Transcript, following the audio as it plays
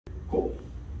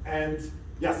And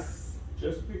yes?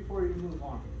 Just before you move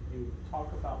on, you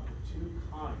talk about the two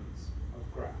kinds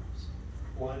of graphs.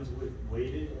 Ones with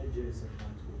weighted edges and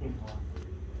ones with non-weighted edges.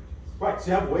 Right, so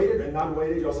you have weighted and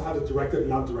non-weighted. You also have the directed and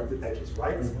non-directed edges,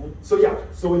 right? So yeah,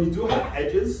 so when you do have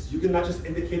edges, you can not just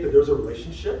indicate that there's a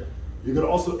relationship, you can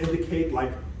also indicate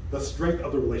like the strength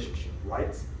of the relationship,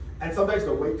 right? And sometimes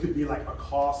the weight could be like a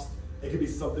cost. It could be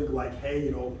something like, hey,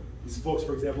 you know, these folks,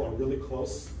 for example, are really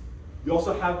close. You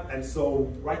also have, and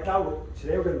so right now,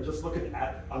 today we're going to just looking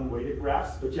at unweighted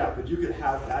graphs, but yeah, but you could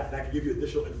have that, and that could give you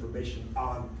additional information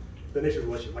on the nature of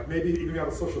the relationship. Like maybe even you have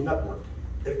a social network.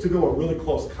 If two people are really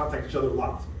close, contact each other a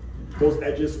lot, those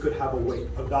edges could have a weight,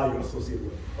 a value associated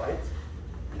with it, right?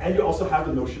 And you also have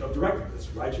the notion of directedness,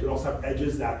 right? You can also have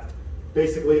edges that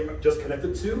basically are just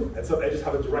connected to, and some edges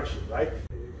have a direction, right?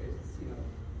 It's, you know,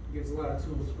 gives a lot of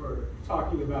tools for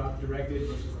talking about directed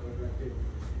versus undirected,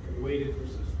 and weighted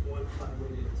versus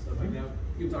unweighted, and stuff like that.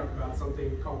 You can talk about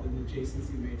something called an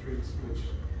adjacency matrix, which is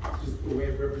just a way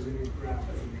of representing a graph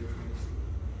as a matrix.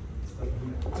 Stuff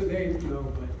like that. Today, you know,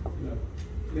 but you know,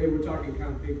 today we're talking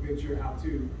kind of big picture, how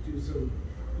to do some,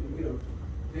 you know,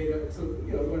 data, some,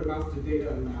 you know, what amounts to data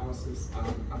analysis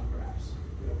on graphs.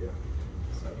 You know?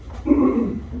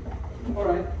 So, all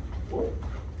right. Cool.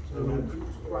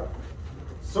 Right.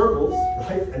 Circles,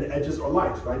 right, and edges are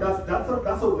lines, right?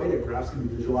 That's a way that graphs can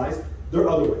be visualized. There are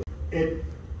other ways.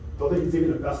 Don't think it's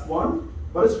even the best one,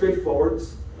 but it's straightforward,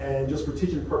 and just for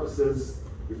teaching purposes,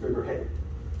 we figure, hey.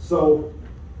 So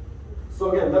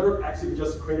again, letter X, you can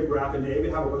just create a graph, and they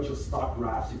even have a bunch of stock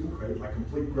graphs you can create, like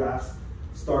complete graphs,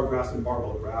 star graphs, and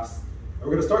barbell graphs. And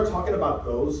we're going to start talking about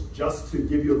those just to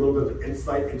give you a little bit of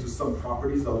insight into some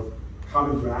properties of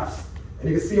common graphs. And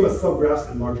you can see them as subgraphs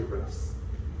and larger graphs.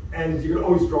 And you can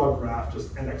always draw a graph,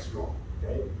 just NX draw,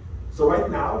 okay? So right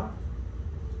now,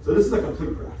 so this is a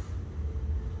complete graph.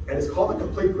 And it's called a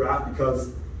complete graph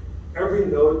because every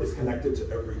node is connected to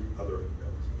every other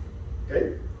node,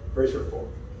 okay? Very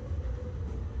straightforward.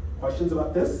 Questions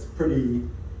about this? Pretty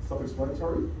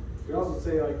self-explanatory. You can also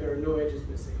say like there are no edges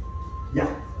missing.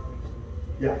 Yeah.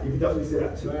 Yeah, you can definitely say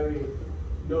that too. So I mean,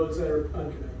 nodes that are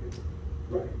unconnected.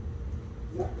 Right.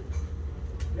 Exactly.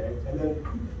 Okay, and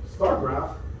then star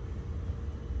graph.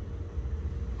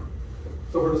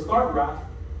 So for the star graph,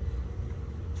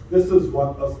 this is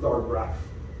what a star graph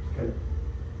can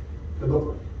look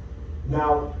like.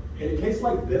 Now, in a case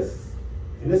like this,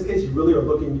 in this case, you really are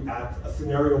looking at a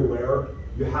scenario where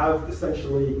you have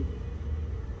essentially,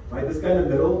 right, this guy in the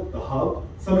middle, the hub.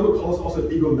 Some people call this also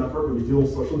an ego network when we deal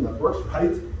with social networks,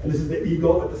 right? And this is the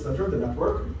ego at the center of the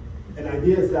network. And the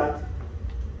idea is that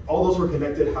all those who are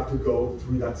connected have to go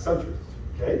through that center,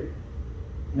 okay?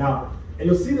 Now, and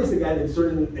you'll see this again in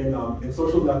certain, in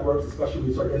social networks, especially when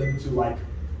you start getting into like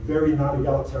very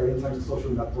non-egalitarian types of social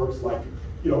networks, like,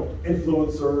 you know,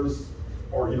 influencers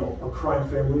or, you know, or crime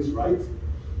families, right?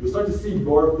 You'll start to see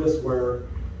more of this where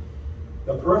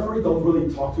the periphery don't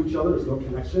really talk to each other, there's no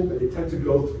connection, but they tend to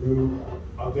go through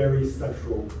a very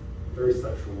central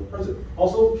person.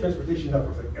 Also, transportation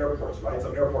networks, like airports, right?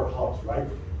 So airport hubs, right?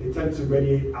 They tend to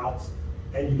radiate out,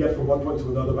 and you get from one point to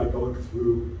another by going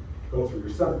through your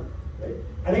center, okay?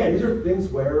 And again, these are things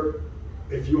where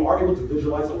if you are able to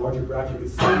visualize a larger graph, you can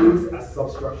see these as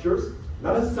substructures,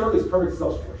 not necessarily as perfect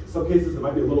substructures. In some cases, it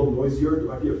might be a little noisier, there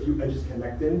might be a few edges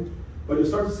connecting, but you'll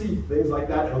start to see things like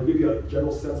that, and it'll give you a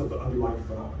general sense of the underlying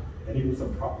phenomena, and even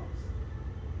some properties.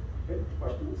 Okay,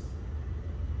 questions?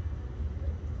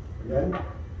 Again,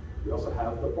 we also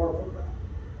have the barbell graph.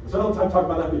 So I don't have time to talk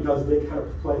about that because they kind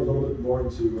of play a little bit more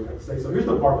into what I have to say. So here's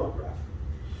the barbell graph.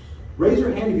 Raise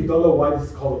your hand if you don't know why this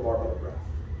is called a barbell graph.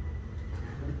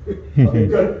 Okay,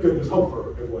 good. There's hope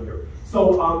for everyone here.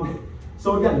 So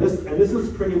again, this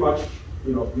is pretty much,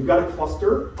 you know, you've got a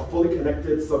cluster, a fully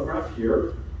connected subgraph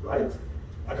here, right?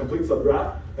 A complete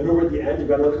subgraph, and over at the end, you've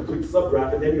got another complete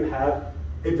subgraph, and then you have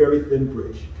a very thin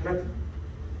bridge connected.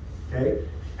 Okay?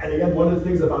 And again, one of the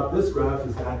things about this graph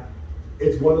is that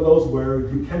it's one of those where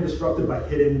you can disrupt it by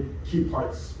hitting key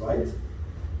parts, right?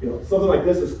 You know, something like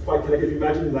this is quite connected. If you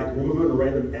imagine like removing a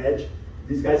random edge,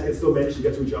 these guys can still manage to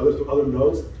get to each other through other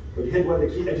nodes, but you hit one of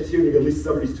the key edges here, and you can at least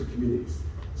sever these two communities.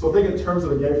 So think in terms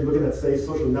of, again, if you're looking at, say,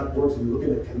 social networks, and you're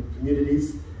looking at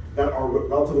communities that are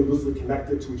relatively loosely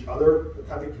connected to each other, but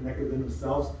tightly connected within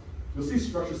themselves, you'll see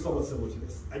structures somewhat similar to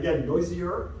this. Again,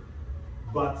 noisier,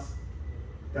 but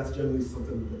that's generally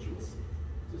something that you will see.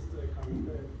 Just to comment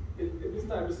there, in this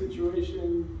type of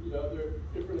situation, you know, there are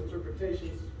different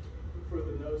interpretations for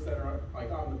the nodes that are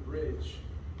like on the bridge.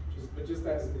 But just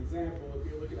as an example, if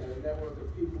you're looking at a network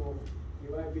of people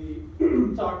You might be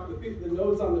the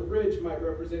nodes on the bridge might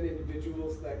represent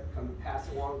individuals that can pass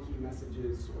along key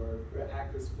messages or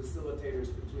act as facilitators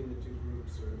between the two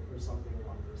groups or something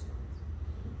along those lines.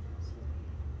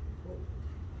 Cool.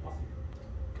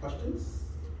 Awesome. Questions?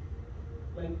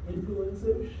 Like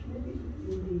influencers, maybe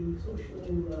in the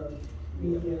social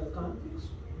media context,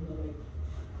 like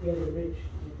very rich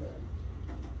with a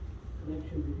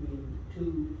connection between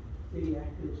two very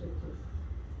active sets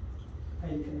of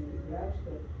highly connected graphs,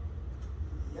 but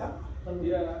Yeah.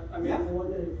 I mean, I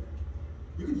wonder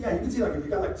if You could see like if you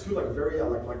got like two like very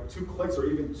like 2 clicks or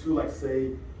even two like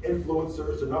say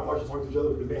influencers, they're not much talking to each other,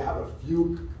 but they may have a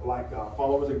few like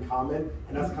followers in common,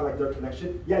 and that's kind of like their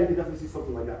connection. Yeah, you can definitely see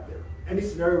something like that there. Any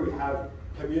scenario we have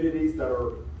communities that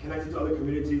are connected to other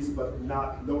communities, but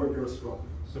nowhere near as strong.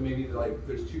 So maybe like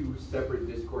there's 2 separate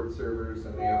Discord servers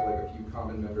and they have like a few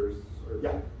common members. Or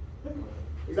Yeah,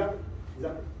 exactly.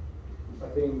 I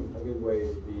think a good way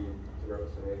would be to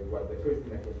represent what the first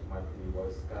thing that came to mind for me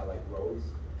was kind of like roads,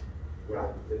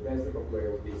 where the density of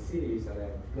where would be cities, and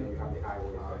then you have the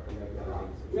highways that connect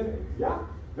the cities. Yeah,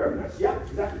 very nice. Yeah,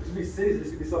 exactly. There could be cities, there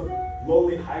could be some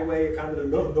lonely highway kind of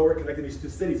nowhere connecting these 2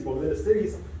 cities, but within the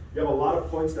cities, you have a lot of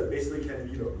points that basically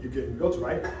you can go to,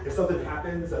 right? If something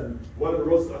happens and one of the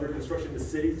roads is under construction in the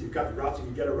cities, you've got the routes you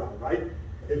can get around, right?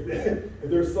 If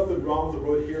there's something wrong with the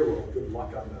road here, well, good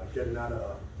luck on getting out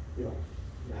of,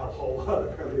 that whole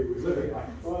other country we live in, right?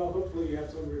 well, hopefully you have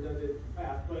some redundant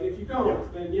path, but if you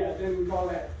don't, then we call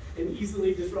that an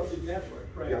easily disrupted network,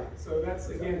 right? Yeah. So that's,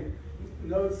 again,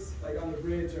 nodes like on the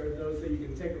bridge are those that you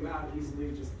can take them out and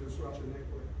easily just disrupt the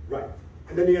network. Right.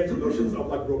 And then you get to notions of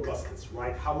like robustness,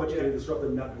 right? How much can you disrupt the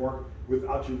network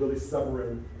without you really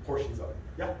severing portions of it?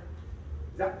 Yeah,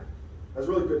 exactly. That's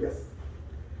really good, yes.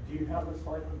 Do you have a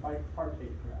slide on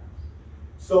bipartite graphs?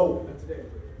 So, Not today.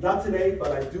 not today,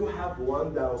 but I do have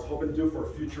one that I was hoping to do for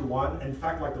a future one. In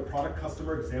fact, like the product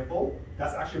customer example,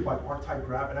 that's actually bipartite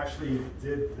graph, and actually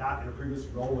did that in a previous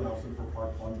role when I was looking for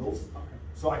product bundles. Okay.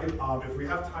 So I can, if we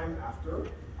have time after,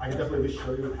 I can definitely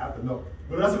show you what happened. No,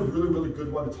 but that's a really, really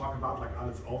good one to talk about like on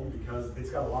its own because it's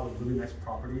got a lot of really nice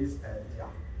properties, and yeah,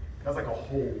 that's like a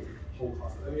whole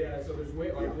class. So so there's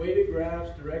weighted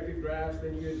graphs, directed graphs,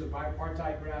 then you use the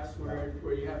bipartite graphs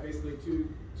where you have basically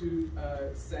two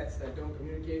sets that don't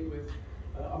communicate with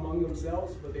among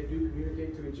themselves, but they do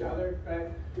communicate to each other,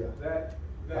 right?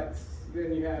 Yeah.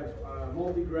 Then you have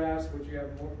multi-graphs, which you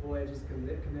have multiple edges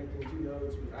connecting 2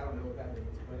 nodes, which I don't know what that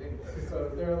means, but anyway.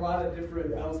 So there are a lot of different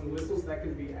bells and whistles that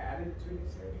can be added to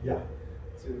these things. Yeah.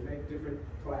 To make different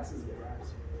classes of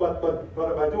graphs. But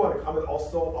I do want to comment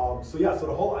also, so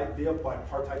the whole idea of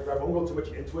bipartite graph, I won't go too much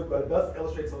into it, but it does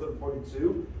illustrate something important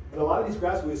too. In a lot of these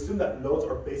graphs, we assume that nodes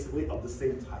are basically of the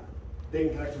same type. They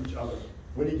can connect to each other.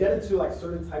 When you get into like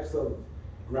certain types of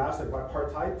graphs like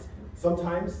bipartite,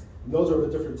 sometimes nodes are of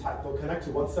a different type. They'll connect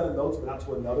to one set of nodes but not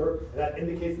to another, and that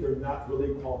indicates they're not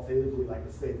really qualitatively like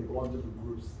the same. They belong to different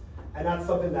groups. And that's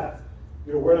something that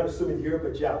we're not assuming here,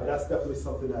 but that's definitely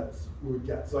something that we would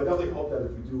get. So I definitely hope that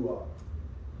if we do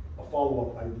a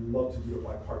follow-up, I'd love to do a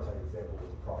bipartite example with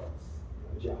the products.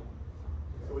 But yeah.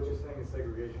 So what you're saying is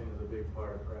segregation is a big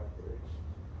part of graph theory.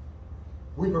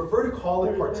 We prefer to call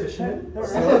it partitioning.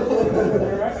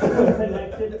 They're actually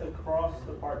connected across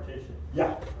the partition.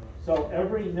 Yeah. So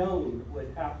every node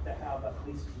would have to have at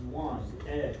least one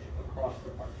edge across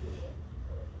the partition.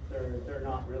 They're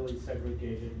not really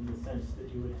segregated in the sense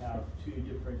that you would have 2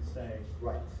 different, say,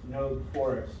 node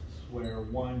forests where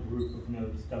one group of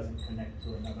nodes doesn't connect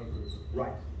to another group of nodes.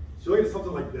 Right. So look at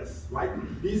something like this, right?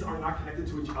 These are not connected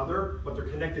to each other, but they're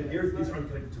connected here. These aren't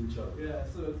connected to each other. Yeah,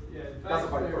 so in That's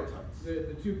fact, a bipartite.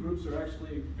 the 2 groups are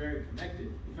actually very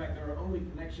connected. In fact, there are only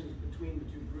connections between the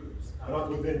 2 groups. Not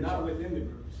within each other. within the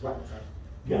groups. Right.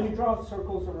 Can you draw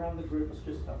circles around the groups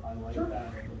just to highlight Sure. that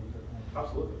a little bit more?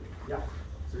 Absolutely. Yeah.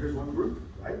 So here's one group,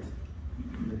 right?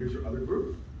 And here's your other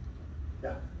group.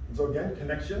 Yeah. And so again,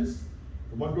 connections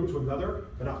from one group to another,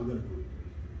 but not within a group.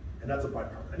 And that's a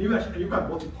bipartite. And you've got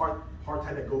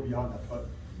multi-party that go beyond that, but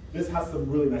this has some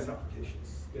really nice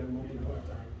applications. Yeah, multi-party.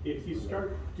 If you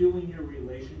start doing your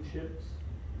relationships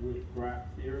with graph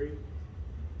theory,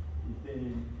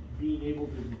 then being able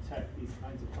to detect these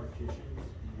kinds of partitions,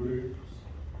 groups,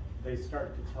 they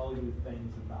start to tell you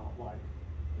things about like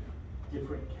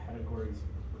different categories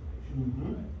of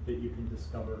information that you can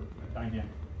discover dynamically.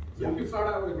 So you can start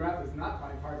out with a graph that's not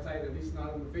bipartite, at least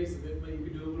not on the face of it, but you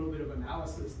can do a little bit of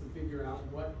analysis to figure out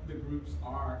what the groups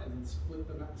are and then split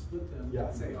them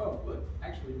and say, oh, look,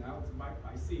 actually now it's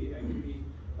I see,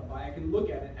 I can look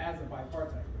at it as a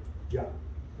bipartite group. Yeah.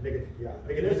 Make it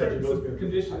There's certain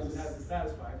conditions it has to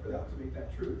satisfy for that to make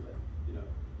that true, but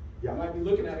Yeah. You might be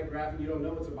looking at a graph and you don't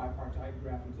know it's a bipartite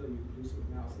graph until you do some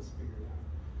analysis to figure it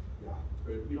out.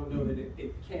 Yeah. Or you don't know that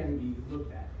it can be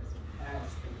looked at as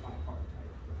a bipartite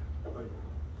graph.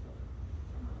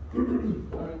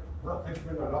 All right. Well, thanks for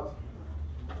bringing that up.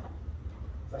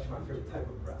 It's actually my favorite type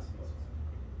of graph.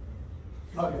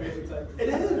 Okay. Favorite type. It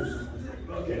is.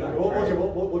 Okay,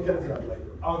 we'll get into that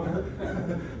later.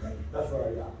 That's all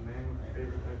right. Yeah. Man, my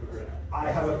favorite type of graph.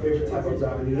 I have a favorite type of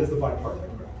graph, and it is the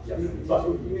bipartite graph. Yes. But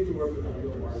You need to work with the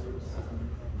real markers.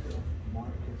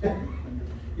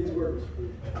 Get to work.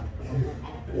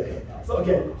 yeah. So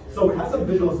so we have some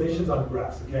visualizations on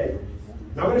graphs. Okay.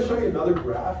 Now I'm going to show you another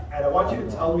graph, and I want you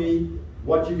to tell me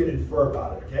what you can infer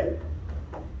about it. Okay.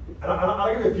 And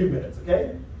I'll give you a few minutes.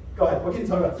 Okay. Go ahead. What can you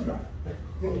tell me about this graph?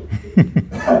 Okay,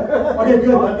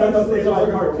 good. That's the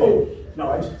hard. No,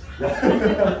 I just.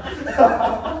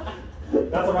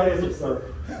 That's the right answer, sir.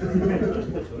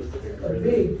 A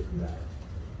big.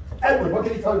 Edwin, what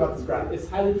can you tell me about this graph? It's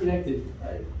highly connected.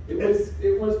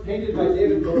 It was painted by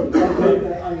David Bowie.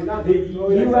 I mean, not David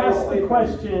Bowie. You asked the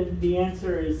question, the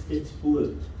answer is it's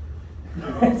blue.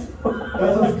 That's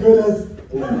as good as.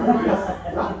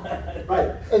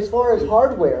 Right. As far as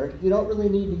hardware, you don't really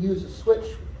need to use a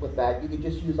switch with that. You could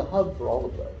just use a hub for all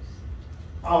of those.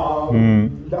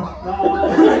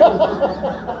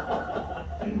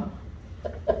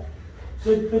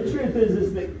 The truth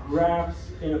is that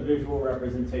graphs in a visual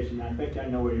representation, I think I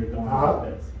know where you're going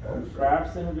with this.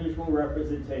 Graphs in a visual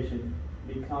representation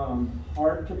become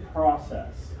hard to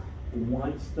process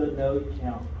once the node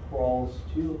count crawls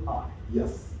too high.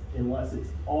 Yes. Unless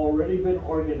it's already been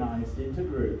organized into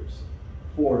groups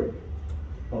for you.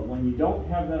 But when you don't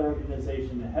have that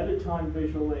organization ahead of time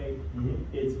visually,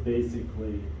 it's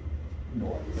basically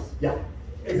noise. Yeah,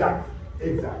 exactly,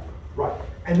 right.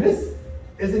 And this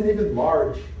isn't even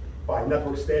large by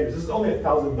network standards. This is only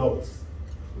 1,000 nodes.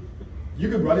 You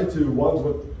could run into ones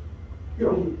with,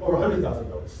 over 100,000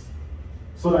 nodes.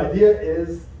 So the idea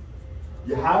is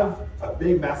you have a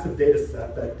big, massive data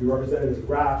set that you represent as a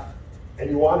graph, and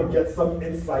you want to get some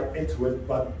insight into it,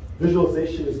 but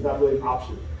visualization is not really an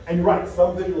option. And you're right, there's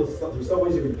some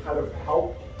ways you can kind of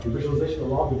help your visualization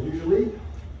along, but usually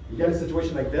you get a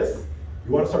situation like this,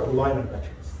 you want to start relying on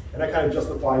metrics. And that kind of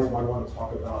justifies why I want to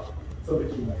talk about some of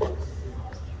the key metrics.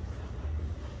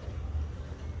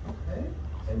 Okay,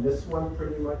 and this one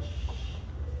pretty much.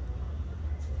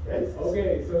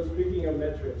 Okay, so speaking of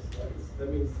metrics,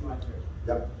 that means it's my turn.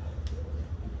 Yep.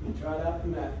 You tried out the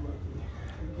math monkey.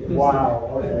 Wow,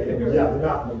 okay, yeah, the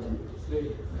math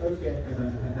monkey. Okay.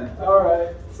 All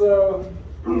right. So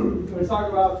we talk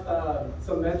about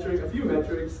a few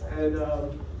metrics,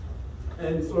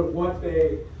 and sort of what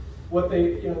they,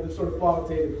 the sort of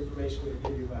qualitative information they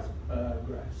give you about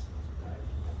graphs. Right.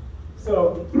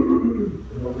 So.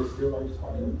 Will we still like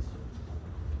audience?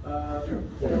 Sure.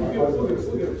 We'll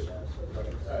give it a shot. All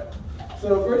right. So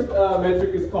first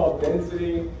metric is called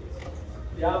density.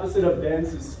 The opposite of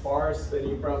dense is sparse. Then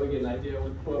you probably get an idea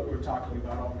with what we're talking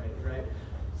about already, right?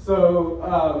 So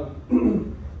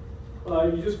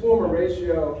you just form a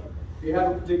ratio. If you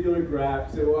have a particular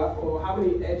graph, say, well, how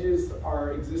many edges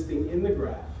are existing in the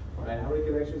graph, right? How many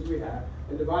connections we have,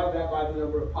 and divide that by the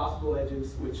number of possible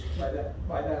edges. Which by that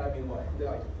I mean what?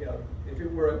 Like, if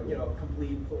it were a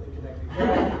complete, fully connected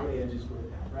graph, how many edges would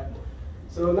it have, right?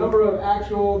 So number of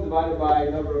actual divided by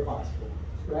number of possible,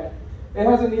 right? It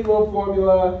has a neat little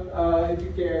formula, if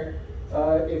you care.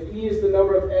 If E is the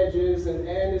number of edges and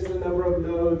N is the number of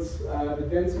nodes, the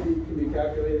density can be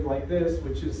calculated like this,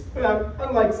 which is,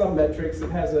 unlike some metrics,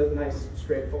 it has a nice,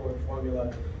 straightforward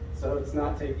formula. So it's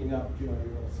not taking up, your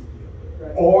whole CPU.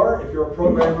 Right? Or, if you're a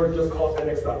programmer, just call it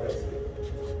nx.density.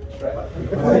 Right.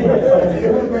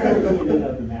 Programmers need to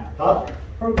know the math. Huh?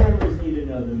 Programmers need to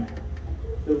know the math.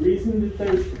 The reason that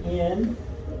there's N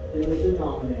in the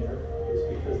denominator is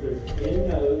because there's N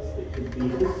nodes that could be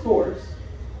the source.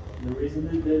 And the reason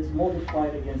that it's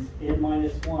multiplied against N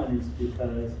minus 1 is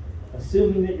because,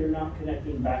 assuming that you're not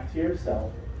connecting back to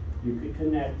yourself, you could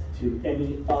connect to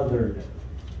any other node.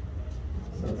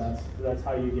 So that's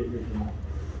how you get your denominator.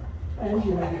 And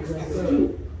you have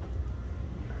to.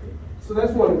 So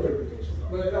that's one interpretation.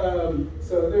 But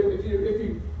so there, if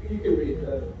you can read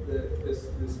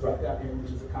this right down here,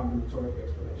 which is a combinatorial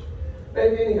explanation.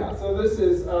 And anyhow, so this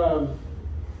is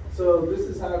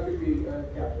how it could be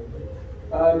calculated.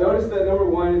 Notice that number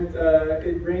 1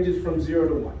 it ranges from 0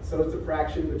 to 1, so it's a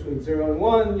fraction between 0 and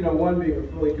 1. 1 being a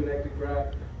fully connected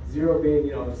graph, 0 being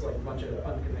it's like a bunch of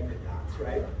unconnected dots,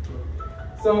 right?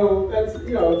 So that's it's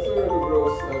sort of a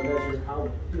gross measure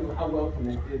of how well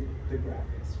connected the graph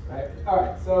is, right? All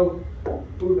right, so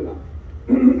moving on.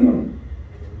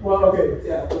 Well, okay,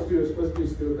 yeah, let's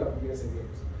just do a couple guessing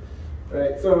games.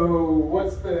 Right, so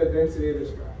what's the density of this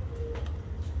graph?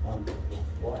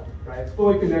 One. Right, it's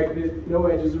fully connected, no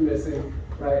edges are missing,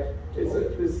 right? This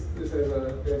has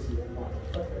a density of 1.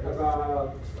 Okay. How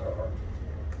about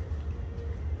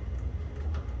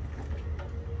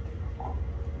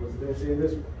what's the density of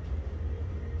this one?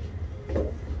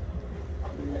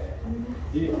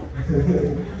 You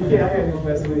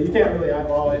can't really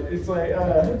eyeball it. It's like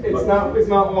it's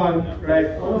not 1, right?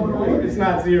 It's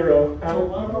not 0.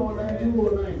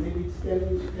 Maybe it's 10.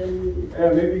 Yeah,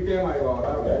 maybe you can eyeball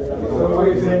it. So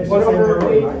 1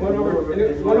 over 8, 1 over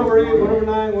 8, 1 over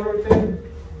 9, 1 over 10.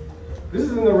 This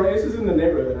is in the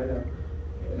neighborhood, I know.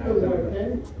 So there are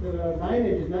 10, there are 9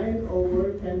 edges, 9 over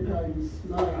 10 times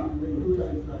 9, then 2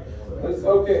 times 9.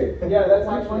 Okay, yeah, that's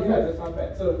actually, that's not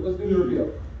bad. So let's do the reveal.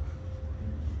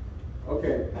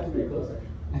 Okay. That's pretty close,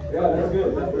 actually. Yeah, that's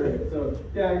good. That's very good. So,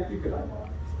 yeah, you could eyeball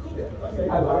it.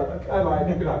 Yeah. I lied.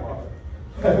 You could eyeball it.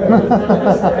 I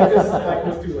just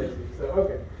was too lazy. So,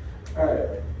 okay. All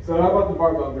right. So, how about the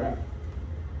barbell graph?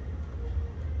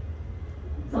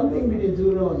 Something between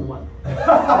 0 and 1. There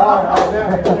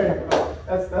you go.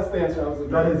 That's the answer I was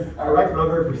looking for. That is correct, not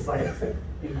very precise.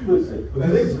 Inclusive. But do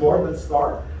you think it's more than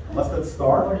star? Less than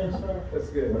star? That's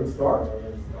good. More than star?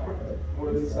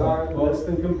 More than star, less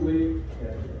than complete.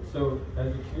 Yeah. So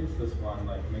as you change this one,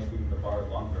 like making the bar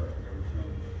longer, have you ever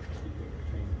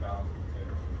change the balance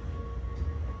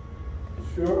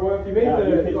between? Sure. Well, if you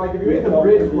make the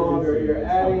bridge longer, you're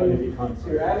adding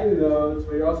nodes,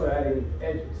 but you're also adding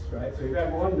edges, right? So if you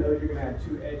have 1 node, you're gonna have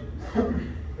 2 edges,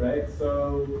 right?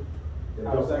 So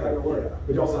how's that gonna work?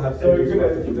 But you also have So edges, you're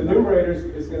right? the numerator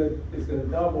is gonna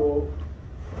double,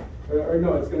 or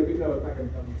no, it's not gonna double.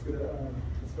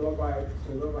 It's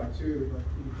gonna go by 2, but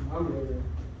the denominator.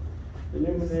 The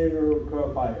numerator will grow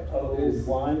by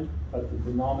O1, but the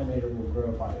denominator will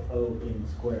grow by O in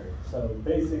squared. So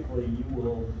basically you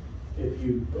will, if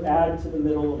you add to the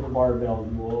middle of the barbell,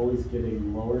 you will always get a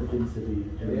lower density.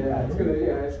 Yeah, it's gonna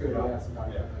add some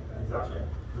value Yeah. like that. Exactly.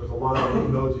 There's a lot of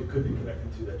nodes you could be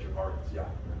connected to that you're targets, yeah.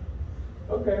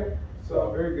 Okay, so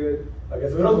very good. Okay,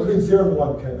 so we know between 0 and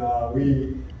 1,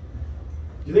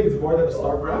 do you think it's more than a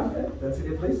star graph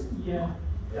density at least? Yeah.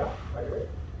 Yeah, I agree.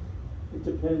 It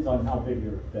depends on how big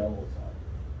your bells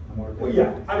are. Well,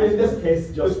 yeah, I mean, in this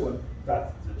case, just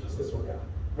that's just this one, yeah.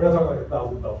 We're not talking like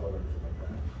 1,000 bells or anything like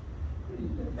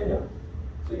that. And yeah,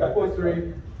 so you got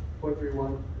 0.3,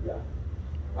 0.31. Yeah.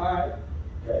 All right.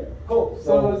 Okay, cool.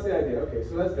 So that's the idea. Okay,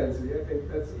 so that's density. I think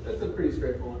that's a pretty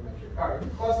straightforward metric. All right,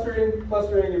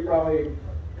 clustering, you probably.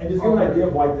 And just give an idea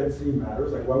of why density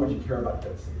matters. Like, why would you care about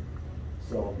density?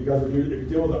 So, because if you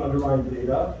deal with the underlying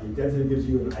data, the density gives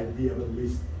you an idea of at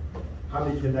least how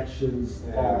many connections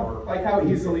are. Like how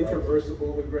easily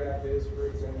traversable the graph is, for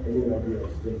example. And you have an idea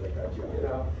of things like that, yeah. You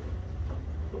know,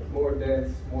 more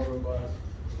dense, more robust.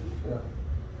 Yeah.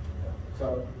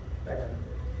 So that kind of thing.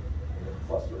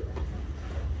 Clustering.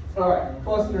 All right,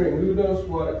 clustering. Who knows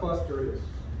what a cluster is?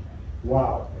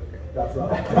 Wow. That's Go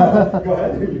ahead. Go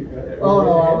ahead. Oh,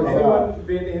 no, I was, Anyone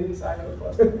been inside of a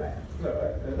cluster? No.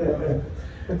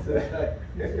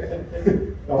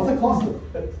 What's a cluster?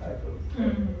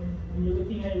 When you're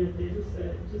looking at your data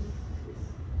set, just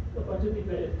a bunch of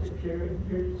people that share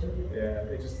each other. Yeah,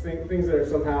 they just think things that are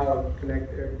somehow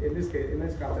connected. In this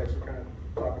context, we're kind of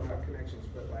talking about connections,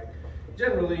 but like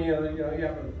generally, you have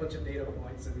a bunch of data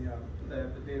points, and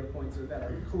the data points that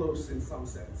are close in some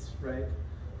sense, right?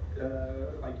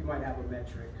 Like you might have a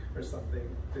metric or something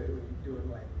doing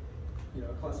like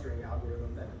a clustering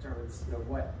algorithm that determines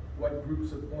what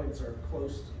groups of points are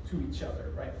close to each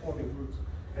other, right? Forming groups.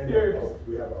 And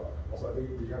we have also, I think,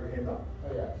 did you have your hand up?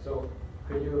 Oh yeah, so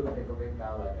could you recommend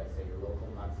now, like I say, your local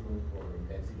maximum for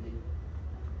intensity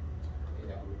in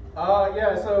a group?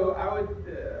 Yeah, so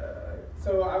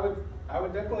I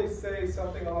would definitely say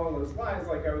something along those lines.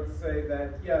 Like I would say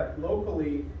that, yeah,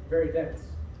 locally very dense.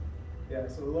 Yeah,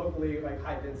 so locally like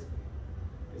high density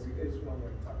is one way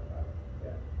to talk about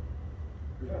it.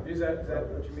 Yeah. Is that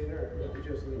what you mean, or you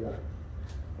just leave that?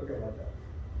 Okay. I like that.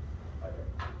 Okay.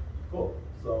 Cool.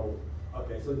 So,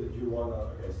 so did you want to,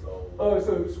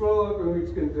 So scroll up and we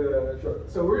just can, sure.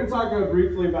 So we're going to talk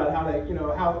briefly about how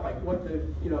what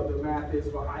the math is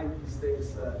behind these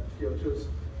things,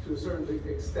 to a certain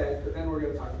extent, but then we're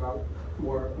going to talk about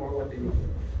more what they mean.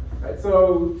 Right,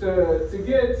 so to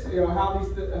get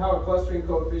how a clustering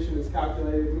coefficient is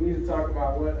calculated, we need to talk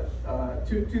about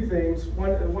two things.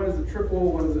 One is a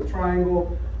triple, one is a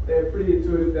triangle. They have pretty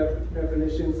intuitive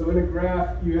definitions. So in a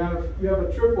graph, you have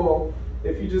a triple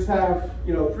if you just have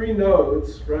 3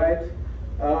 nodes, right?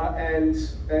 and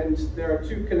there are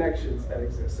two connections that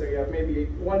exist. So you have maybe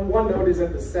one node is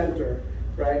at the center,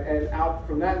 right? And out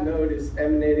from that node is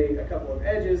emanating a couple of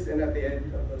edges, and at the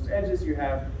end of those edges you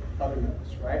have other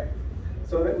nodes, right?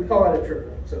 So that we call that a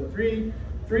triple. So three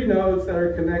nodes that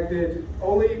are connected,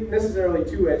 only necessarily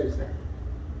two edges there.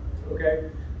 Okay?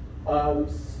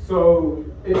 So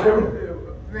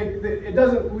it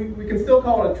doesn't, we can still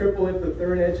call it a triple if the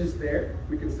third edge is there.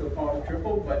 We can still call it a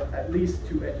triple, but at least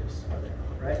two edges are there,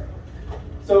 right?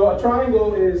 So a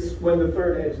triangle is when the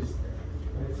third edge is there.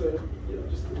 Right? So,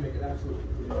 just to make it absolutely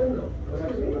clear.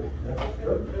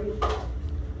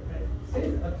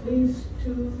 Since at least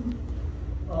two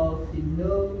of the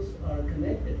nodes are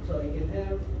connected, so I can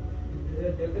have,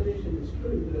 the definition is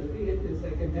true, if there are three edges,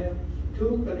 I can have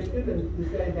two connected and this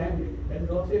guy dangling. That is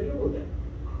also a triple then.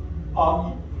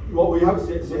 Well, we have, so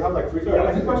you have like three. Sorry,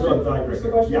 what's the question? What's the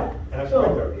question? Yeah, and that's So,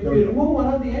 right there. if you remove one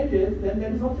of the edges, then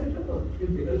that is also a triple,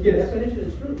 because the Yes. definition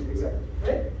is true. Exactly.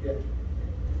 Right? Yeah.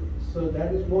 So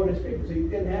that is more restricted. So you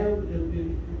can have,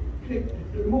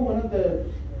 remove one of the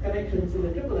connections in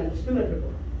the triple and it's still a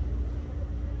triple.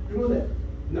 Remove that.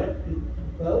 No.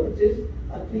 Well, it says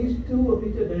at least two of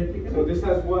each are directly connected. So this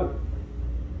has one.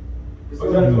 This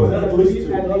Oh, that at least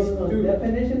two. At least No, two.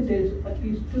 definition says at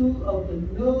least two of the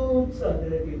nodes are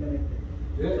directly connected.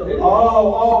 So-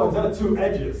 Oh, instead of two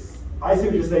edges. I see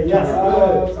what you're saying. Yes,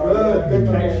 good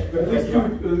catch. Good At least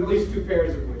catch. two, at least two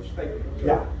pairs of which. Thank you.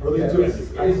 Yeah, or at least two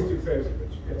edges. At least two pairs of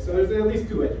which. Yeah, so there's at least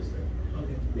two edges there.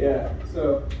 Okay. Yeah.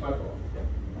 So my fault.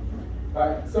 All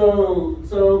right. So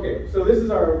okay. So this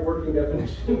is our working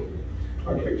definition.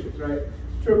 Our pictures, right?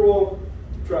 Triple,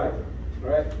 triangle,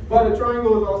 right? But a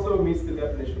triangle also meets the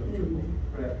definition of triple,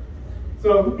 right?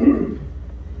 So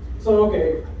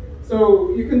okay. So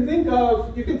you can think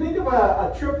of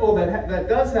a triple that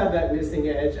does have that missing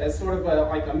edge as sort of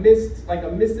a missed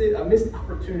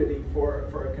opportunity for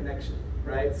a connection,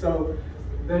 right? So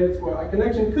that's where a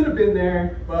connection could have been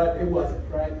there, but it wasn't,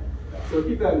 right? So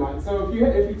keep that in mind. So if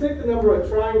you take the number of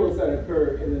triangles that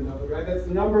occur in the node, right? That's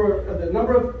the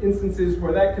number of instances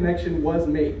where that connection was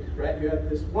made, right? You have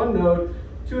this one node,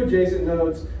 two adjacent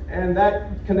nodes, and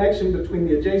that connection between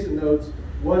the adjacent nodes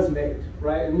was made,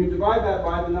 right? And we divide that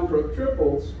by the number of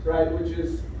triples, right? Which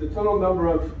is the total number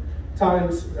of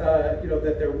times that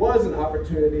there was an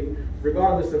opportunity,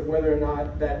 regardless of whether or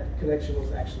not that connection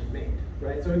was actually made,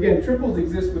 right? So again, triples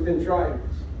exist within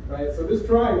triangles, right? So this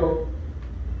triangle.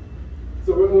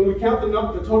 So when we count the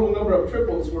total number of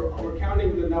triples, we're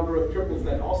counting the number of triples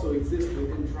that also exist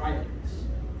within triangles,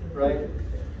 right?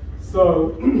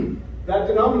 So that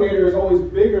denominator is always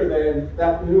bigger than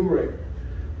that numerator,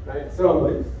 right? So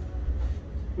Always.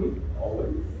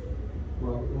 Always.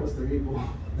 well, unless they're equal.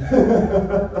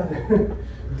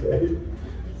 Okay.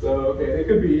 So okay, they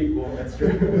could be equal. That's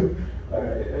true. All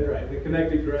right, and right. The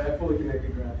connected graph, fully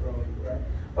connected graph, are all equal, right?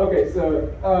 Okay,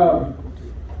 so.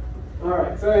 All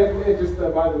right, so it just,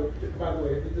 by the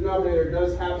way, if the denominator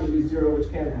does happen to be zero,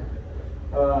 which can happen,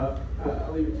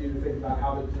 I'll leave it to you to think about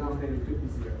how the denominator could be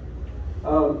zero.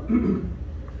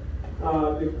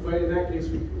 But in that case,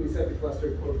 we set the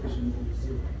cluster coefficient equal to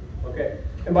 0. Okay,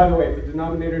 and by the way, if the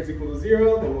denominator is equal to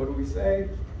 0, then what do we say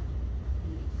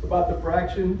about the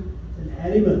fraction? An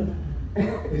animal.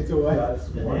 It's a what?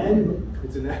 An animal.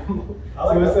 It's an animal. I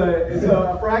like So that. it's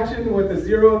a fraction with a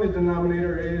 0 in the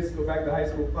denominator is, go back to high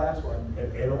school class one.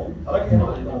 An animal. I like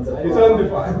animal. It's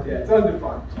undefined. Yeah, it's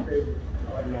undefined. I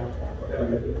like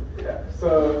animal. Yeah.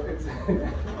 So it's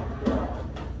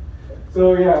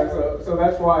so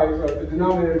that's why if the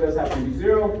denominator does have to be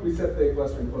 0, we set the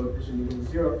clustering coefficient equal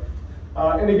to 0.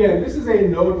 And again, this is a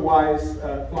node-wise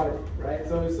quantity, right?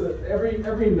 So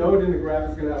every node in the graph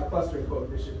is going to have a clustering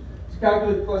coefficient. To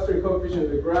calculate the clustering coefficient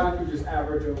of the graph, you just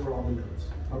average over all the nodes.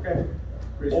 Okay?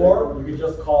 Pretty Or straightforward. you could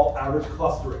just call average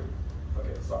clustering.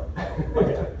 Okay, sorry.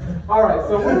 Okay. All right.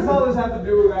 So what does all this have to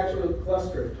do with actual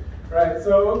clustering? Right.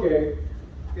 So okay,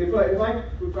 if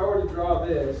I were to draw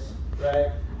this,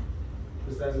 right,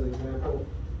 just as an example,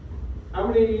 how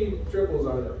many triples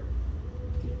are there?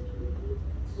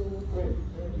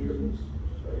 Triples.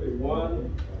 Okay,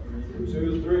 1,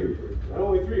 2, 3. Not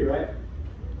only 3, right?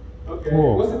 Okay.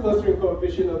 Whoa. What's the clustering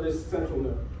coefficient of this central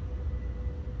node?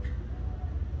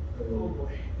 Oh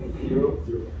boy. 0.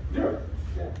 0.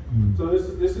 Yeah. So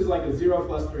this is like a 0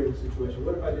 clustering situation.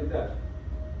 What if I did that?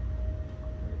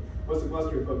 What's the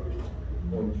clustering coefficient?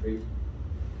 1/3.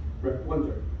 Right,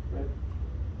 1/3. Right.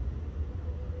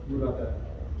 What about that?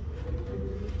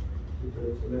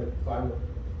 2/3. So then 5.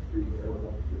 3, 4,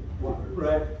 1.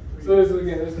 Right. So this is,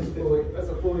 again,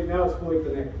 now it's fully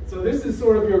connected. So this is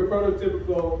sort of your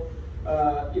prototypical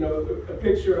a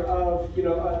picture of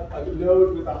a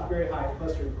node with a very high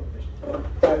clustering coefficient.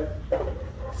 Right?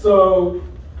 So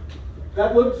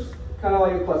that looks kind of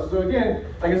like a cluster. So again,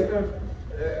 I guess,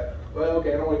 well,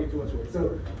 okay, I don't want to get too much away.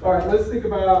 So, all right, let's think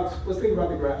about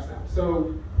the graphs now.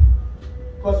 So,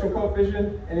 clustering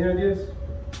coefficient. Any ideas?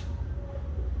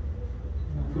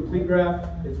 Complete graph.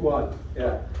 It's 1.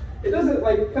 Yeah. It doesn't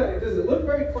does it look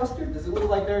very clustered? Does it look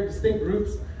like there are distinct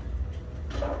groups?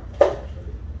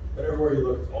 But everywhere you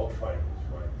look, it's all triangles,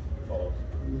 right? It follows.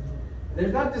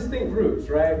 There's not distinct groups,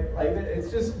 right? Like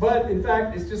it's just, but in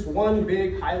fact, it's just one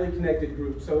big, highly connected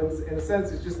group. So in a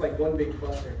sense, it's just like one big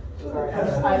cluster. Sorry,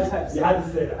 I just had to say You had to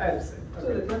say that. I had to say.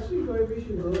 So the clustering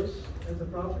coefficient goes as a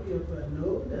property of a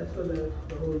node, that's for the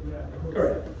whole graph. The whole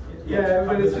Correct. set. Yeah,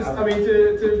 but it's just, I mean,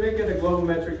 to make it a global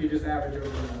metric, you just average over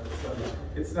the nodes. So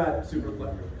it's not super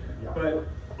clever. Yeah. But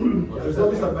Yeah, there's at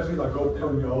least some metrics that go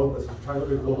per node, that's trying to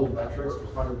look at global metrics, to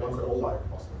find the ones that all lie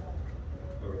across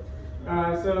the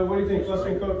node. so what do you think?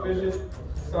 Clustering coefficient,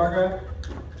 star graph?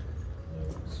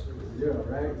 0,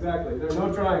 right? Exactly. There are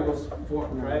no triangles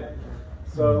formed, right?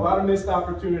 So a lot of missed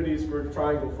opportunities for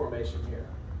triangle formation here.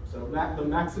 So the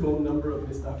maximum number of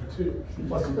missed opportunities.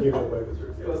 Plus you gave it away with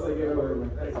yours. Plus they gave it away.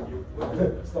 Thank you.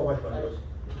 It's not my thunder.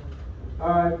 All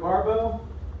right, barbell.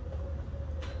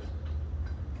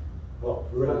 Well,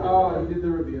 we're ready. Oh, you did the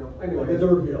reveal. Anyway, Okay, the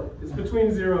reveal. It's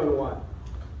between 0 and 1. All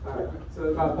right, so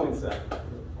about 0.7.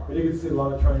 And you can see a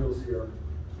lot of triangles here,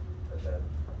 and then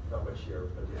not much here,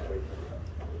 but just wait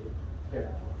for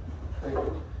Yeah. Thank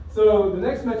you. So the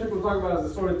next metric we'll talk about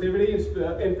is assortativity,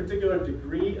 in particular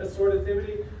degree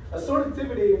assortativity.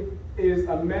 Assortativity is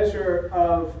a measure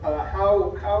of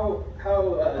how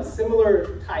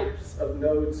similar types of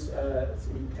nodes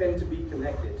tend to be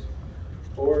connected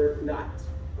or not.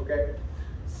 Okay.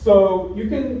 So you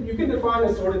can define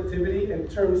assortativity in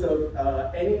terms of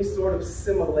any sort of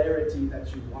similarity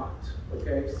that you want.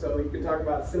 Okay. So you can talk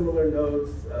about similar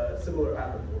nodes, similar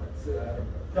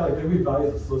Yeah, like there will be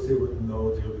values associated with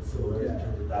nodes, you'll be similar in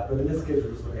terms of that. But in this case,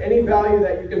 we're just looking at any value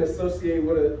that you can associate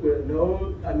with a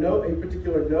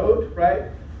particular node,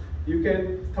 right? You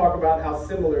can talk about how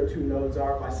similar two nodes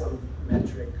are by some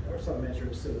metric or some measure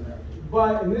of similarity.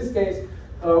 But in this case,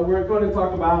 we're going to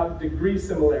talk about degree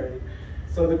similarity.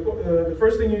 So the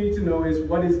first thing you need to know is,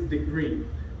 what is degree?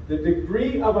 The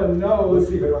degree of a node. Let's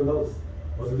see if anyone knows.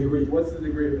 What's the degree? What's the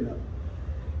degree of a node?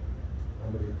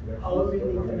 How many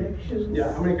connections?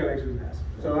 Yeah, how many connections it has.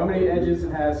 So how many edges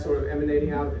it has sort of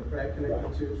emanating out of it, right?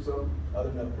 Connected to some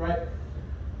other node, right?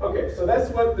 Okay, so that's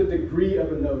what the degree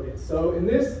of a node is. So in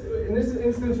this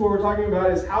instance, what we're talking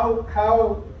about is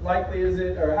how likely is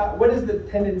it, or what is the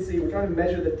tendency? We're trying to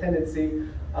measure the tendency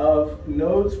of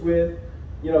nodes with,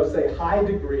 say high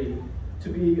degree to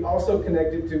be also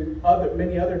connected to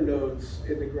many other nodes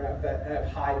in the graph that have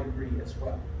high degree as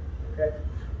well. Okay,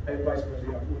 and vice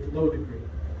versa with low degree.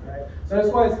 Right? So that's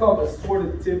why it's called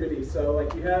assortativity. So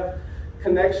like you have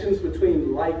connections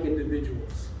between like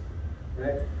individuals,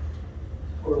 right?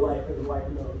 Or like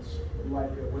nodes, or like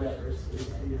whatever.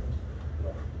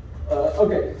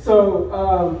 Okay, so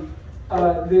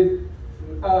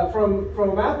from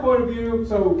a math point of view,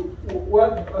 so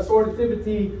what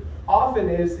assortativity often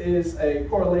is a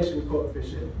correlation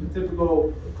coefficient. The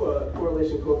typical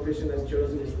correlation coefficient that's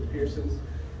chosen is the Pearson's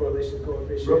correlation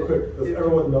coefficient. Real quick, does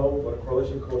everyone know what a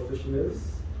correlation coefficient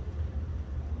is?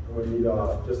 We need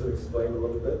just to explain a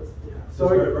little bit. Yeah. So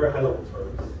very, very high level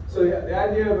terms. So yeah, the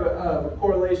idea of a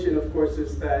correlation, of course,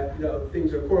 is that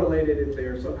things are correlated if they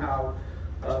are somehow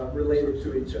related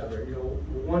to each other.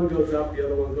 One goes up, the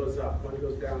other one goes up. One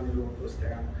goes down, the other one goes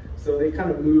down. So they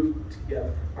kind of move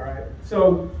together. All right.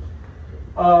 So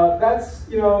that's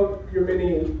your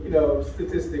mini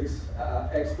statistics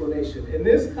explanation. In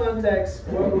this context,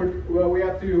 what we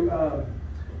have to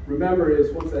remember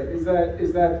is that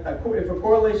if a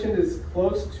correlation is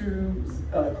close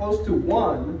to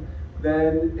 1,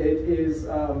 then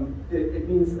it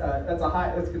means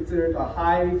that's considered a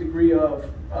high degree of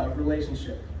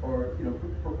relationship or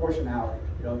proportionality.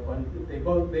 When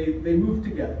they move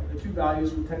together, the two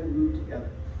values will tend to move together.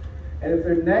 And if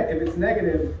it's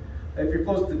negative, if you're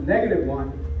close to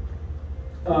 -1,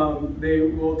 they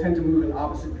will tend to move in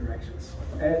opposite directions.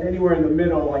 And anywhere in the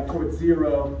middle, like towards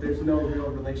 0, there's no real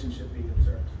relationship being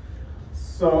observed.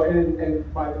 So, and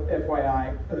by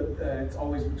FYI, it's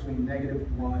always between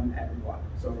 -1 and 1.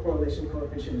 So correlation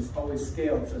coefficient is always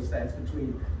scaled such that it's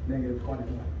between -1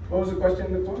 and 1. What was the question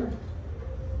in the corner?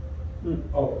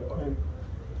 Oh,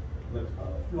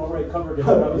 You already covered it,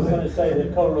 but I was going to say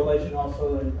that correlation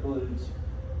also includes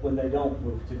when they don't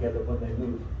move together, when they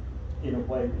move. in a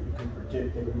way that you can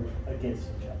predict they move against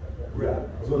each other. Yeah,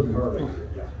 so it's perfect,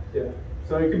 yeah. Yeah.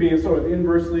 So it could be sort of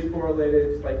inversely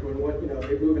correlated, like when one,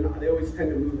 they move in, they always tend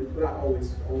to move, not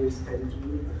always tend to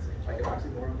move, it's like an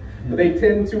oxymoron, but they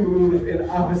tend to move in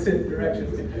opposite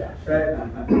directions, right?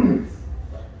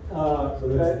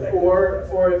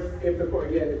 Or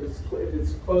if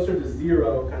it's closer to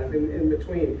zero, kind of in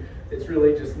between, it's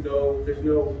really just there's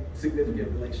no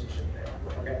significant relationship there.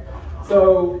 Okay.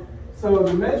 So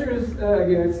the measures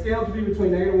again, it's scaled to be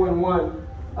between -1 and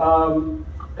 1.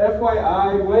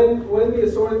 FYI, when the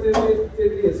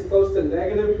assortativity is close to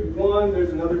 -1,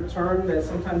 there's another term that's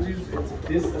sometimes used. It's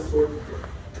disassortative.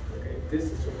 Okay,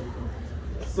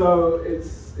 disassortative. So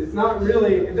it's not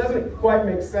really. It doesn't quite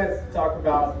make sense to talk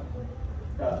about.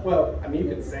 Well, I mean, you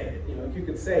can say it. You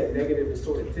can say negative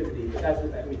assortativity, but that's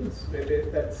what that means.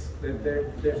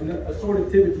 There's no,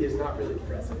 assortativity is not really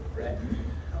present, right?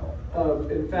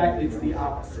 In fact, it's the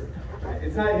opposite. Right?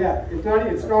 It's not. Yeah, it's not.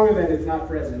 It's stronger than it's not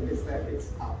present. It's that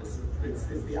it's opposite. It's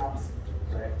the opposite,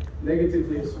 right?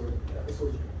 Negatively assorted.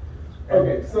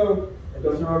 Okay, so. And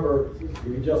just remember,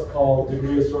 you can just call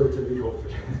degree assortativity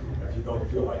coefficient if you don't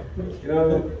feel like it.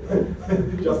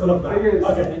 Just enough math.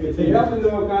 Okay, you have to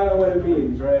know kind of what it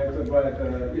means, right? But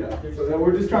so then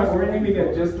we're aiming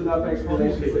at just enough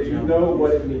explanation so you know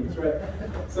what it means, right?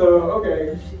 So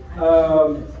okay,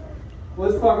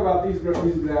 let's talk about these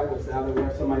examples now that we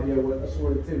have some idea what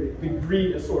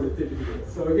degree assortativity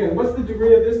is. So again, what's the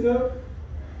degree of this node?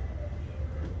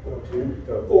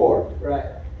 4, right?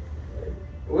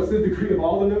 What's the degree of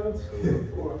all the nodes?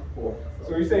 4.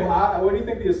 So you say, what do you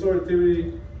think the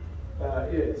assortativity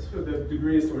is? For the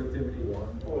degree of assortativity?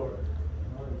 4.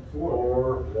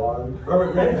 1.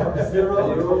 Remember, 0,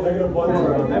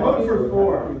 -1. I vote for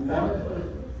 4.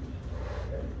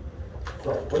 So,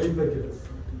 what do you think it is?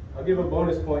 I'll give a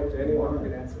bonus point to anyone who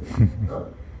can answer.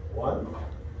 1,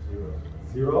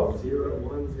 0, 1,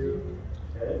 0.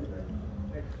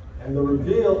 Okay. And the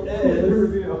reveal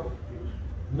is.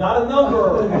 Not a number.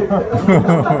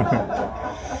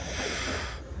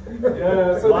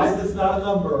 Yeah, so why is this not a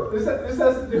number? This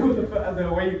has to do with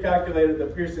the way you calculated the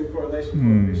Pearson correlation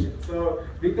coefficient. So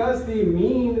because the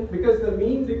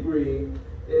mean degree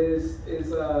is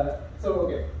so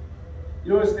okay. You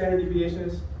know what a standard deviation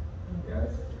is?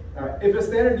 Yes. All right. If a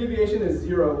standard deviation is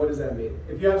 0, what does that mean?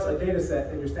 If you have a data set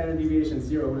and your standard deviation is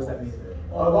 0, what does that mean?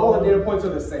 All the data points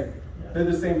are the same. They're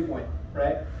the same point,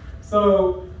 right?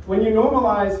 So when you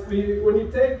normalize, when you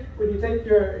take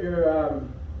your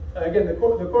again, the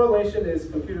correlation is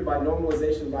computed by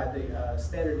normalization by the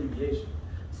standard deviation.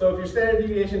 So if your standard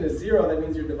deviation is 0, that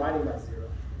means you're dividing by 0.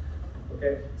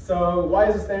 Okay. So why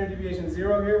is the standard deviation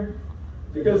 0 here?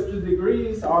 Because the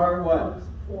degrees are what?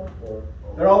 4.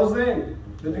 They're all the same.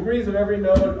 The degrees of every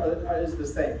node is the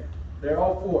same. They're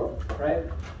all 4, right?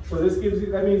 So this gives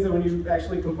you, that means that when you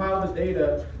actually compile the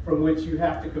data from which you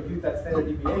have to compute that standard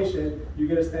deviation, you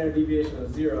get a standard deviation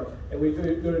of 0. And when you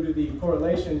go to do the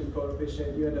correlation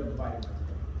coefficient, you end up dividing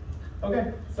by 0.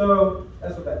 Okay, so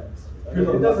that's what that means.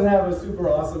 It doesn't have a super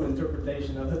awesome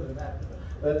interpretation other than that,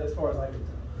 but as far as I can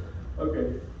tell.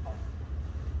 Okay.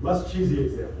 Less cheesy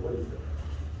example, what is it?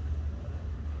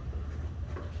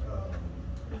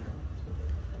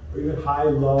 Or even high,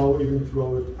 low, even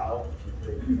throw it out if you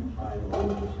think it's a high,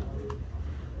 low.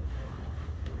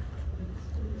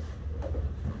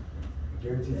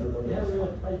 Guarantees are number. Yeah, we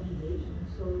have 5 deviations,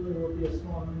 so there will be a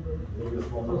small number. Maybe a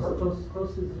small number.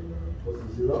 Close to 0. Close to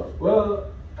 0?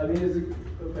 Well, I mean, is it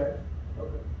okay?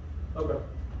 Okay.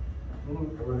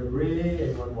 Everyone agree?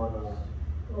 Anyone want to?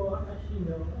 Oh, actually,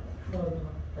 no.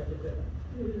 I get that.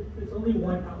 It's only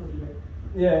one outlier.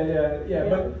 Yeah.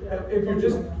 But if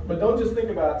you're but don't just think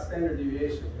about standard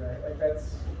deviation, right? Like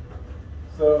that's.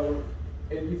 So,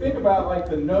 if you think about like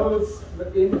the nodes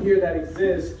in here that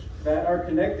exist that are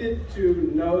connected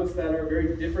to nodes that are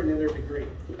very different in their degree,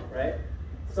 right?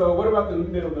 So what about the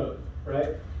middle node,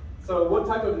 right? So what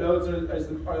type of nodes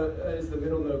is the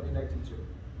middle node connected to?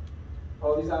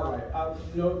 All these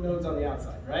nodes on the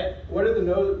outside, right? What are the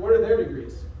nodes? What are their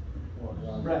degrees?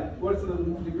 1. Right. What's the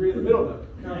degree of the middle node?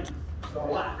 9. So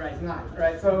right, 9.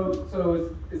 Right.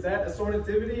 So is that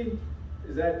assortativity?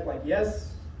 Is that like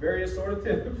yes, very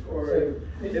assortative, or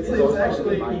it's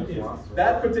actually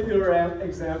that particular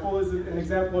example is an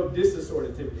example of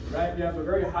disassortativity, right? You have a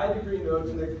very high degree node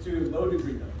connected to a low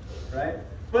degree node, right?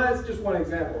 But that's just one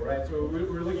example, right? So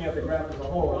we're looking at the graph as a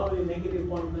whole. Probably -1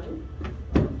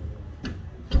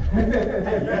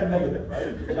 Negative, right?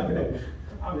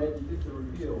 I mean, you get the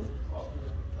reveal.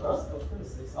 I was going to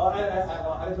say something.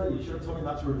 I thought you should have told me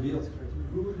not to reveal.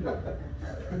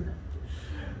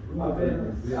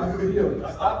 I'm revealing.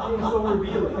 Stop being so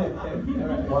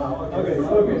revealing. Wow. Okay,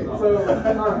 all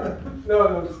right. No,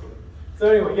 so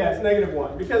anyway, yeah, it's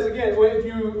 -1. Because again,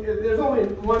 there's only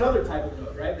one other type of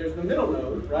node, right? There's the middle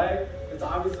node, right? It's a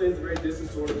very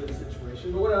disordered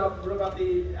situation. But what about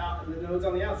the nodes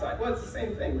on the outside? Well, it's the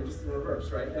same thing, but just in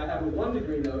reverse, right? I have a 1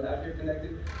 degree node out here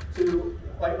connected to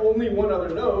like only one other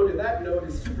node, and that node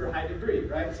is super high degree,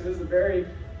 right? So this is a very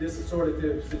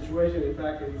disassortative situation. In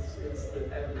fact, it's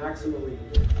a maximally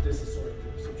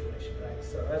disassortative situation, right?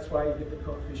 So that's why you get the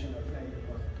coefficient of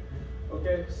 -1.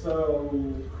 Okay, so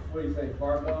what do you think,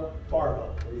 barbell? Barbell.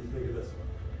 What do you think of this one?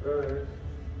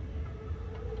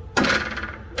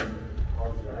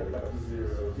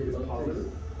 It's positive.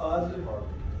 Positive.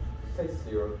 Say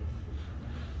 0.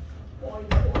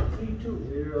 0.42.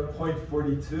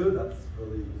 0.42. That's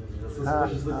really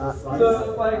suspiciously precise.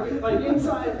 So like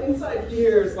inside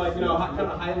here is like, you know, kind of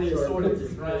highly assorted,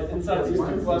 right? Inside these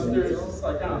two clusters, it's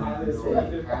like kind of highly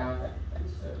assorted.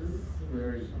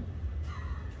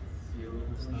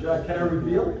 Can I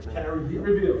reveal? Can I reveal?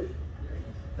 Reveal.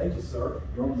 Thank you, sir.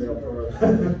 Drum roll.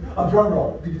 A drum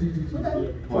roll.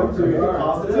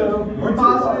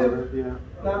 Positive. Yeah.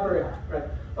 Not very high, right?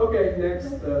 Okay, next.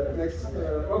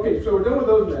 Okay, so we're done with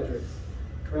those metrics,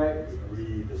 right?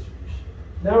 Degree distribution.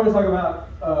 Now we're going to talk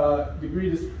about degree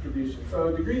distribution. So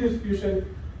degree distribution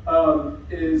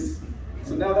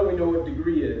so now that we know what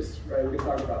degree is, right, we can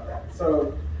talk about that.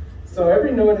 So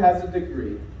every node has a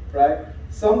degree, right?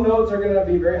 Some nodes are going to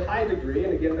be very high degree,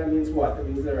 and again, that means what? That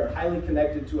means they're highly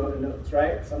connected to other nodes,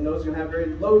 right? Some nodes are going to have very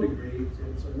low degree,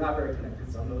 so not very connected.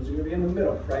 Some nodes are going to be in the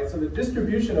middle, right? So the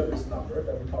distribution of this number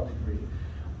that we call degree,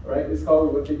 right, is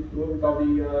called what we call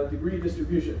the degree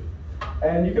distribution.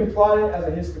 And you can plot it as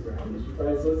a histogram,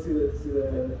 right? So let's see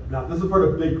the Now, this is for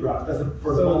the big graph. That's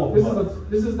for the so normal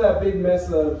this is that big mess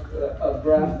of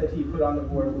graph that he put on the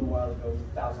board a little while ago with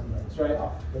 1,000 nodes, right?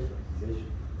 Oh, good pronunciation.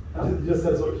 You just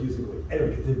said so accusingly.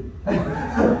 Anyway, continue. I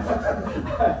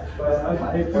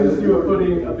accused you of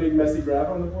putting a big messy graph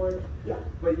on the board. Yeah.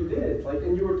 But you did,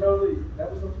 and you were totally.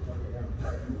 That was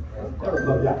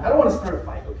Yeah. I don't want to start a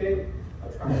fight, okay?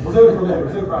 We'll do it for later.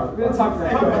 We'll do it for We're gonna talk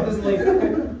about this later.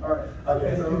 All right.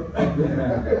 Okay.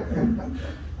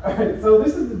 All right. So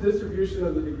this is the distribution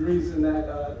of the degrees in that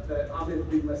Ahmed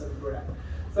big mess of graph.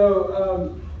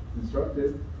 So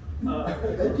Instructive.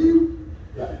 thank you.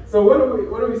 Yeah. So what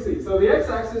do we see? So the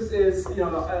x-axis is the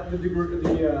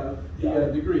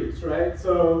degrees, right?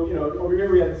 So over here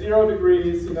we have 0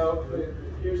 degrees.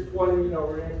 Here's 20.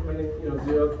 We're implementing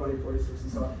 0, 20, 40, 60,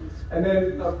 so on. And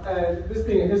then this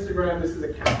being a histogram, this is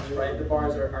a count, right? The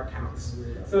bars are counts.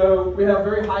 So we have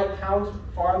very high count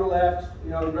far on the left.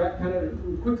 Kind of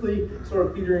quickly sort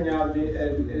of petering out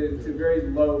into very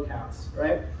low counts,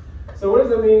 right? So what does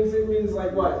that mean? It means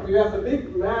like what? We have the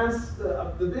big mass,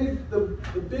 the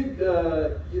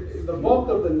bulk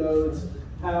of the nodes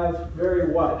have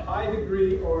very what? High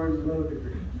degree or low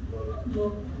degree?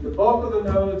 The bulk of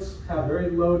the nodes have very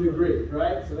low degree,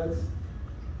 right? So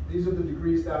these are the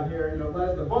degrees down here.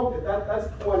 The bulk that's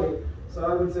 20. So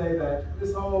I would say that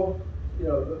this whole,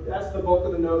 that's the bulk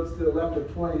of the nodes to the left of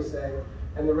 20, say,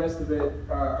 and the rest of it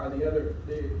are the other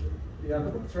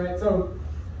ones, right? So.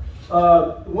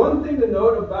 One thing to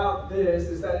note about this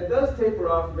is that it does taper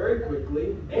off very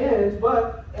quickly,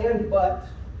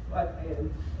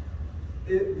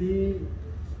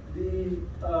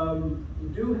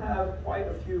 you do have quite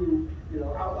a few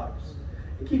outliers.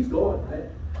 It keeps going, right?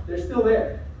 They're still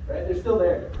there, right? They're still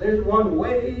there. There's one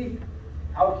way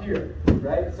out here,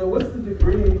 right? So what's the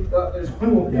degree? There's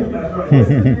one way. What's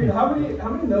the degree? How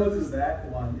many nodes is that?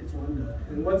 One. It's one node.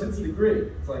 And what's its degree?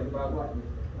 It's like about what?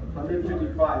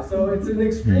 155. So it's an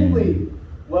extremely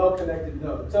well-connected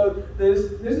node. So this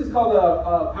is called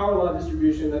a power law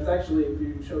distribution. That's actually, if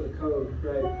you show the code,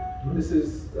 right? This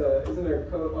is isn't there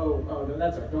code? Oh no,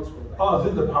 that's right. Don't scroll back. Oh, it's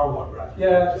in the power law graph.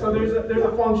 Yeah. So there's a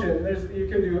function. You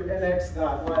can do nx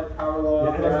dot what power law.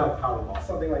 Yeah, nx dot power law.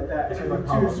 Something like that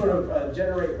to sort of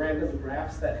generate random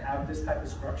graphs that have this type of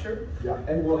structure. Yeah.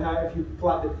 And we'll have, if you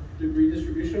plot the degree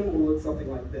distribution, will look something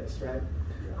like this, right?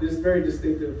 Yeah. This very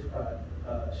distinctive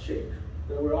shape,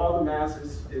 where all the mass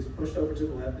is pushed over to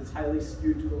the left. It's highly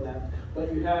skewed to the left,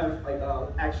 but you have like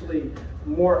actually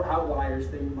more outliers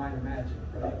than you might imagine,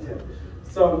 right? Yeah.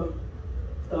 So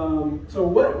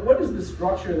what is the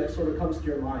structure that sort of comes to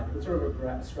your mind? What sort of a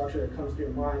graph structure that comes to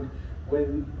your mind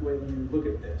when you look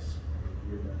at this?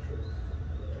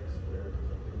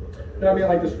 No, I mean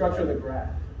like the structure of the graph.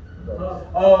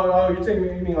 Oh, you're saying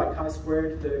you mean like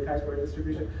chi-squared, the chi-squared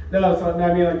distribution? No,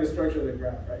 I mean like the structure of the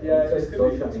graph, right? Yeah, it's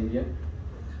social media.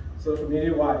 Social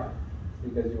media, why?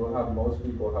 Because you will have most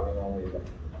people having only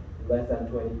less than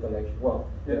 20 connections. Well,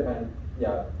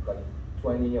 Yeah. like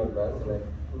 20 or less, and then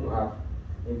you have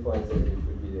influencers, which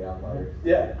would be the outliers.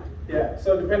 Yeah, yeah.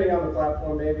 So depending on the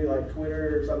platform, maybe like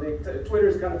Twitter or something. Twitter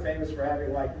is kind of famous for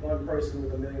having like one person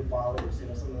with 1 million followers, you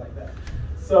know, something like that.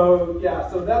 So yeah,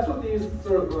 so that's what these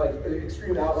sort of like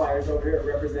extreme outliers over here are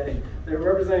representing. They're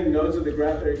representing nodes of the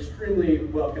graph that are extremely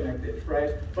well connected,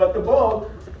 right? But the bulk,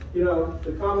 you know,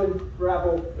 the common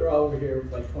gravel, they're all over here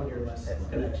with like 20 or less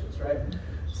connections, right?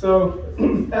 So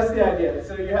that's the idea.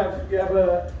 So you have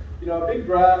a a big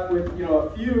graph with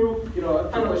a few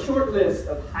kind of a short list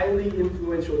of highly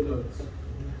influential nodes.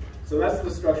 So that's the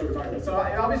structure we're talking about. So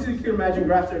obviously you can imagine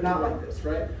graphs that are not like this,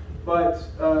 right? But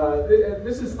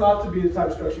this is thought to be the type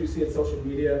of structure you see in social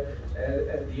media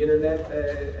and the internet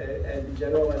and in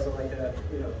general as like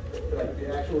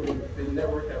the actual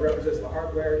network that represents the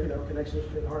hardware, connections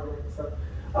between the hardware and stuff.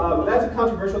 That's a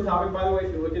controversial topic, by the way.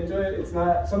 If you look into it, it's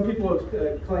not. Some people have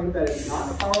claimed that it's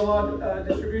not a power law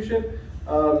distribution.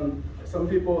 Some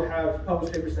people have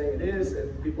published papers saying it is,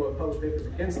 and people have published papers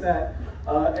against that.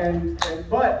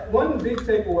 But one big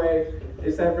takeaway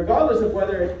is that regardless of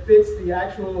whether it fits the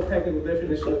actual technical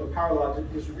definition of a power law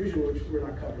distribution, which we're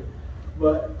not covering,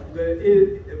 but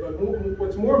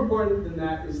what's more important than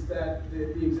that is that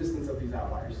the existence of these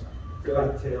outliers.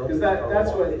 Because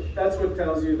that's what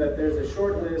tells you that there's a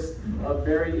short list of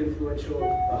very influential,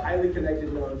 highly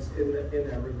connected nodes in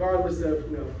there, regardless of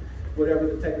whatever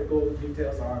the technical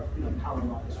details are, power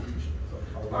law distribution.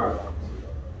 All right.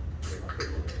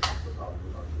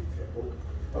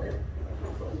 Okay.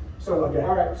 So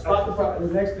all right. Spot the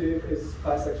next is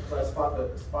class exercise. Spot the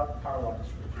power law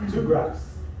distribution. Two graphs.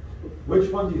 Which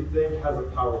one do you think has a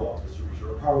power law distribution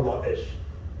or power law-ish?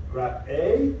 Graph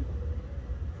A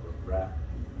or graph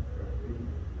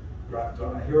B?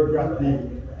 I hear a graph B.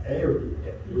 A or B?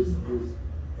 Use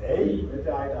A. With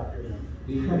the eye doctor.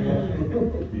 B.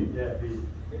 Yeah, B.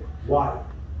 Why?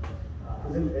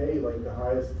 Isn't A like the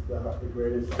highest, the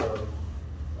greatest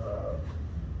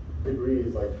degree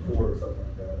is like 4 or something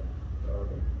like that?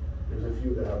 There's a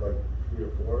few that have like 3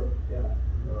 or 4. Yeah.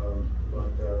 But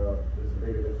there's a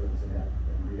bigger difference in that.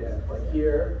 Yeah, like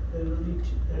here. There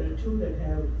are two that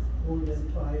have more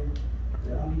than 5,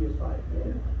 only a 5.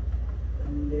 Yeah.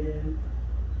 And then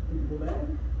we go back,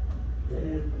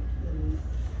 and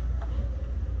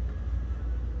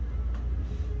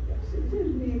there seems to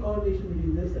be a correlation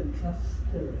between this and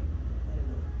clustering.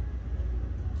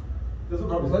 This will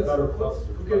probably be better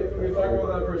cluster. Okay, we're talking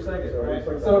about that for a second, right?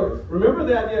 So remember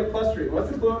the idea of clustering. What's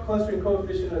the clustering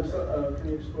coefficient of? Can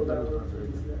you just pull that up?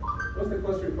 What's the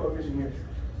clustering coefficient here?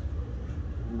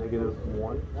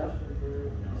 -1.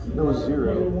 No,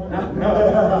 0. No,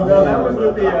 that was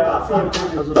with the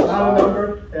not a number.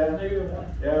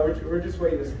 Yeah, we're just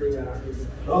waiting to bring that out.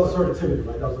 That was sortativity,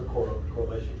 right? That was a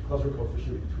correlation. Clustering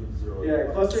coefficient between 0 and 1.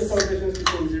 Yeah, clustering coefficients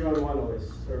between 0 and 1 always.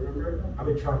 So remember? How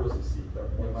many triangles do you see?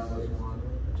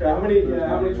 So how many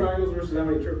triangles versus how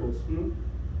many triples?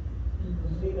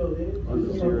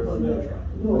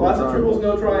 Lots of triples,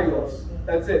 no triangles.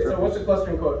 That's it. So what's the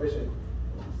clustering coefficient?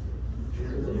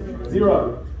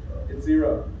 0. It's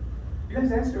 0. You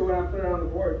guys answered when I put it on the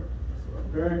board.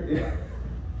 Yeah.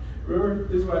 Remember,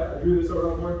 this is why I drew this over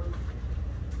on the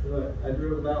board? I drew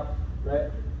it about, right?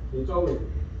 You told me.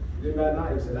 You did bad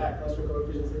 9. You said that. Clustering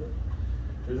coefficient 0.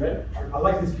 Right? I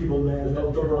like these people, man.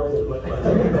 Don't realize it, but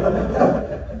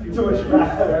too much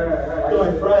math. They're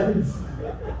my friends.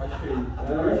 Actually, I'm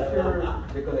not sure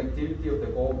the connectivity of the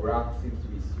whole graph seems to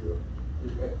be 0.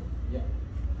 Yeah.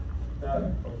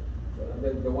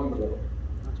 The one below.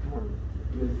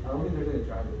 Because I don't think there's any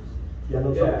triangles. Yeah,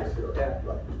 no triangles here. Yeah.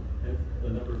 Right. The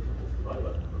number of triples divided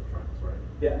by the number of triangles, right?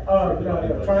 Yeah. Oh, no.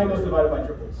 Triangles divided by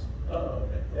triples. Oh,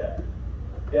 okay. Yeah.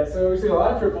 Yeah, so we see a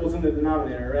lot of triples in the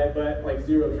denominator, right? But like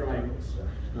 0 triangles.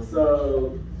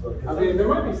 So I mean, there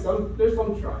might be there's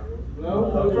some triangles.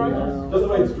 No triangles? Just the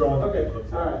way it's drawn. Okay,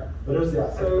 all right. But there's,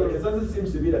 So the consensus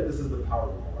seems to be that this is the power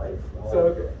law, right?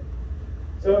 So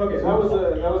that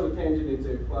was a tangent into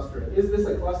clustering. Is this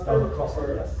a cluster? That was a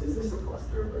cluster, yes. Is this a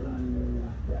cluster or not?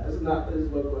 Yeah, this is not. This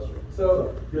is low clustering.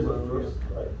 So here's the first,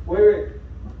 right? Wait.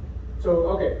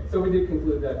 So we did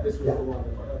conclude that this was the one.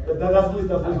 Okay. That's at least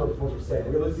what we're saying.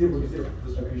 Let's see if we can see the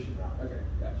distribution now. Okay,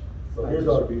 gotcha. So here's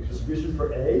the distribution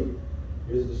for A.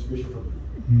 Here's the distribution for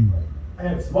B.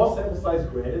 And small sample size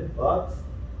granted, but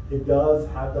it does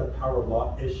have that power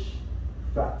law-ish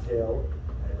fat tail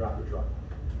and rapid drop.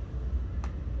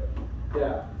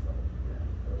 Yeah.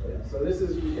 So this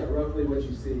is roughly what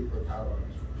you see for power law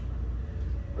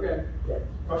distribution. Okay.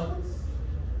 Questions?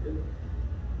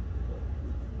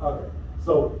 Okay.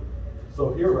 So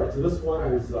So here, right, so this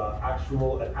one is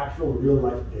actual real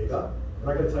life data. I'm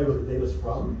not gonna tell you what the data's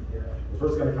from. We're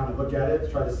first gonna kind of look at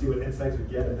it, try to see what insights we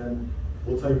get, and then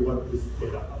we'll tell you what this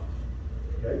data of.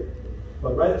 Okay?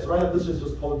 But right now, this is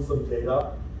just pulling some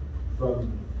data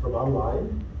from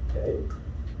online, okay?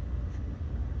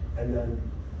 And then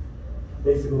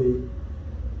basically,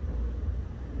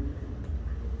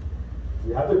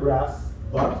 we have the graphs,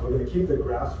 but we're gonna keep the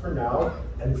graphs for now,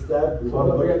 and instead we want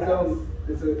to look at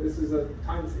this is a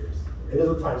time series. It is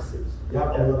a time series. You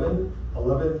have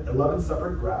 11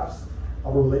 separate graphs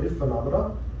of a related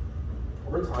phenomena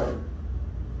over time.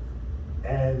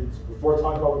 And before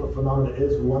talking about what the phenomena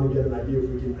is, we want to get an idea if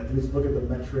we can at least look at the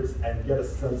metrics and get a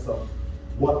sense of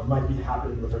what might be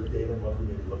happening with our data and what we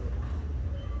may be looking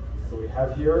at. So we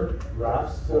have here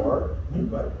graphs for,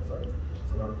 sorry,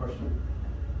 that's another question.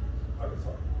 Okay,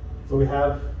 sorry. So we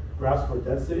have graphs for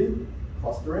density,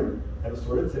 clustering, and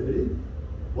assortativity.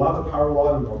 We'll have the power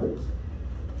law in a moment.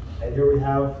 And here we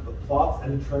have the plots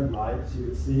and the trend lines, so you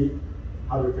can see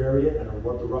how they're variant and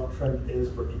what the rough trend is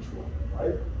for each one,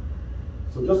 right?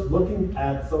 So just looking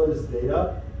at some of this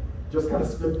data, just kind of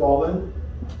spitballing,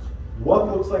 what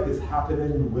looks like is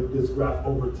happening with this graph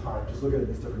over time, just looking at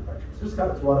these different metrics. Just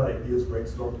kind of throw out ideas,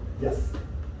 brainstorm. Yes?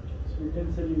 So your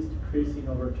density is decreasing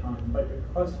over time, but your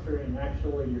clustering,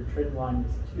 actually your trend line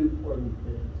is too poorly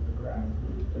fit into the graph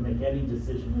to make any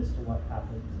decision as to what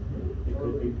happens. It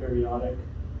could be periodic,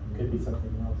 it could be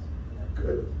something else.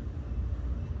 Good.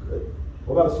 Good.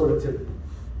 What about assortativity?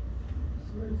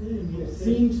 It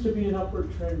seems to be an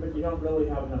upward trend, but you don't really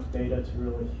have enough data to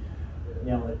really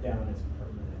nail it down as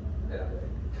permanent.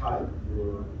 Kai?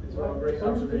 Well,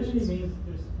 assortativity means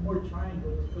there's more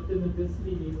triangles, but then the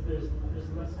density means there's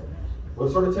less connections. Well,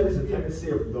 assortativity is the tendency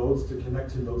of nodes to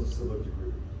connect to nodes of similar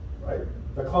degree, right?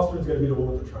 The clustering is going to be the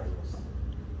one with the triangles.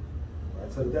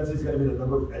 Right? So the density is going to be the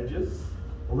number of edges,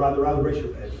 or rather ratio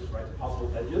of edges, right? The possible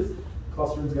edges.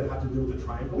 Clustering is going to have to do with the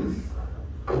triangles.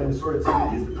 And then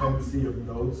assortativity is the tendency of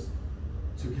nodes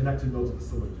to connect to nodes of a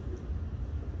similar degree.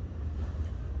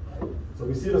 Right? So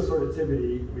we see the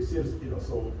assortativity, we see this,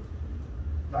 so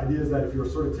the idea is that if your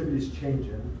assortativity is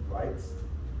changing, right,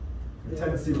 the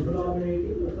tendency to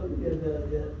dominating or something,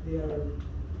 they are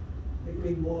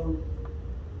becoming more,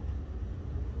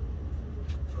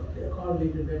 they are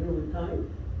correlated better with time.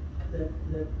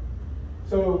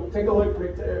 So take a look,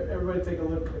 everybody take a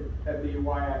look at the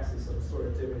y-axis of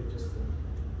assortativity, just to.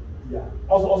 Yeah.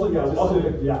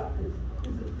 Yeah.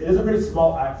 It is a pretty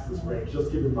small axis range.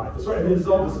 Just keep in mind. This is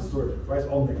all distorted, right? It's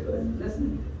all negative. Less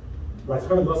negative. Right. It's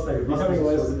becoming less negative. Becoming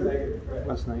less negative. Right.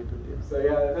 Less negative, yeah. So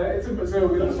yeah, so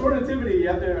with assortativity, you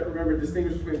have to remember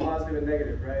distinguish between positive and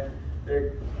negative, right?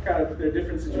 They're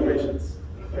different situations,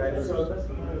 right? So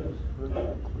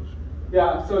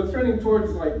yeah, so it's trending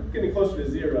towards like getting closer to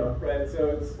zero, right? So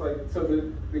it's like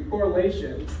the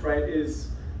correlation, right, is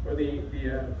or the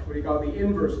what do you call it, the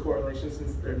inverse correlation,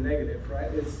 since they're negative,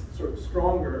 right, is sort of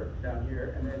stronger down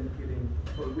here and then getting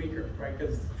sort of weaker, right,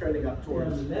 because it's trending up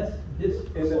towards in the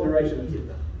direction of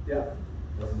zero. Yeah,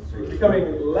 it's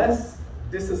becoming less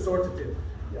disassortative.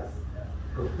 Yes.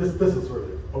 This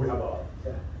assortative. Oh, we have a.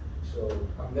 Yeah. So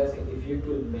I'm guessing if you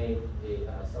could make an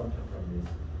assumption from this,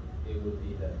 it would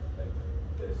be that like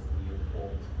there's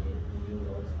new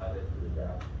nodes added to the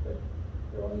graph, but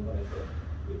they're only connected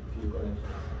with few connections.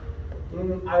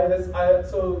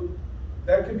 So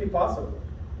that could be possible,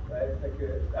 right?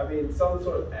 I mean, some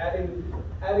sort of adding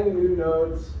new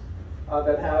nodes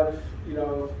that have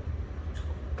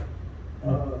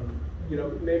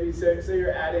maybe say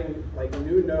you're adding like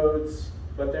new nodes,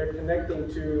 but they're connecting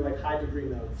to like high degree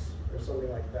nodes or something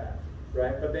like that,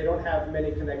 right? But they don't have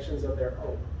many connections of their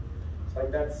own. It's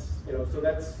like that's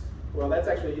that's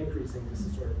actually increasing this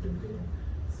sort of thing.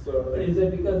 So is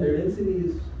that because the density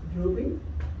is dropping?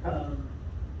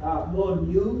 More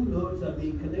new nodes are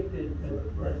being connected,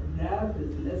 but the graph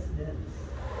is less dense.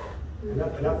 And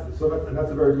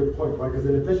that's a very good point, right? Because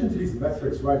in addition to these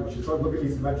metrics, right, we should start looking at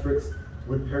these metrics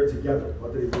when paired together.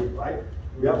 What do they mean, right?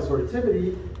 We have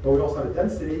assortativity, but we also have a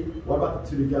density. What about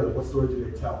the two together? What story do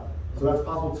they tell? So that's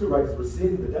possible too, right? Because we're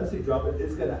seeing the density drop, it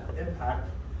is going to impact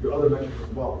your other metrics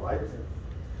as well, right?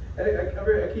 And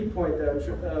a key point that I'm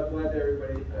sure glad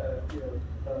everybody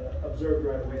observed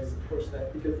right away is, of course,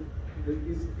 that because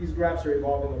these graphs are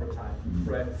evolving over time,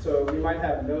 right? So we might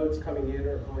have nodes coming in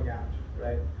or going out,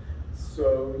 right?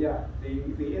 So yeah,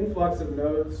 the influx of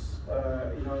nodes,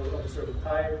 of a certain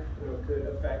type, could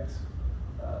affect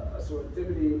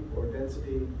assortativity or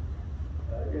density.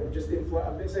 Just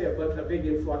say a big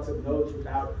influx of nodes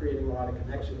without creating a lot of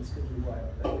connections could be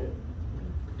what that could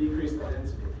decrease the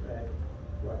density, right?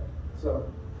 Right.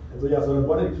 So And so yeah, so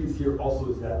one of the keys here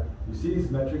also is that you see these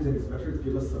metrics, and these metrics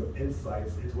give us some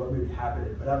insights into what may be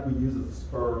happening, but that we use as a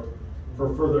spur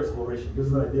for further exploration.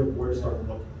 Gives us an idea of where to start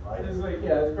looking, right? It's like,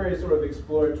 yeah, it's very sort of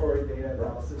exploratory data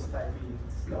analysis type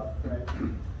stuff, right?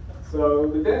 So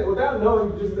without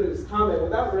knowing, just this comment,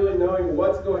 without really knowing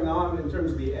what's going on in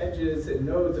terms of the edges and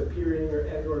nodes appearing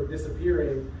or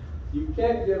disappearing, you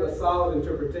can't give a solid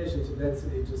interpretation to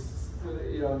density just,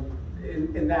 you know,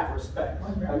 in that respect.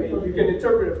 I mean, you can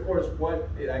interpret, of course, what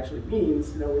it actually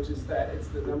means, you know, which is that it's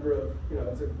the number of, you know,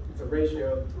 it's a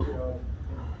ratio, you know,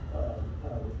 I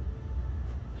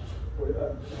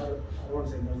want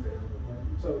to say no data.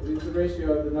 So it's the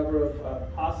ratio of the number of the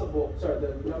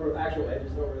number of actual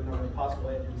edges over the number of possible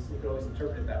edges. You can always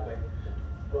interpret it that way.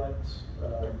 But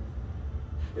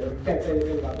you know, you can't say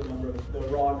anything about the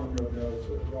raw number of nodes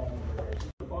or the raw number of edges.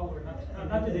 Follower,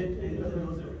 not the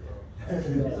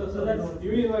So that's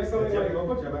You mean like something like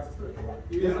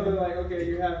you mean something like, okay,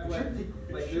 you have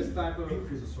like this type of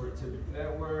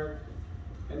network,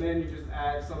 and then you just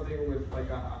add something with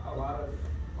like a lot of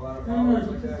followers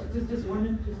like that. Just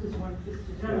one,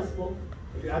 just have a spoke.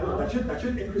 If you add, that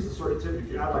should increase the sortativity. If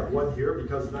you add like one here,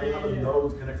 because now you have a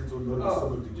node connected to a node of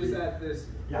similar degree. Just add this.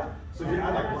 Yeah. So if you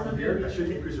add like one here, that should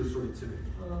increase your sortativity.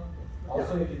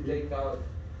 Also, if you take out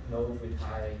nodes with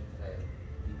high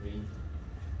degree.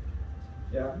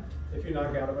 Yeah. If you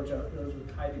knock out a bunch of nodes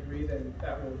with high degree, then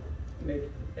that will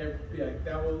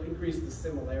that will increase the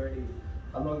similarity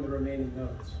among the remaining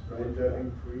nodes. Right? Would that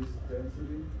increase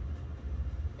density?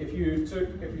 If you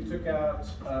took out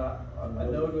a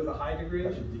node with a high degree,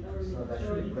 That should decrease. So that should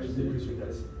That increase should decrease your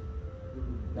density.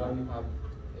 Now you have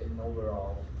an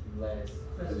overall less.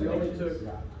 because you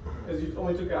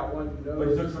only took out one node. But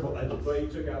you took several edges. But you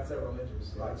took out several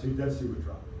edges. Right. So your density would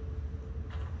drop.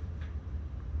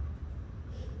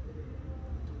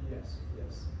 Yes.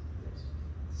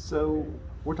 So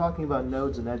we're talking about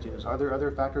nodes and edges. Are there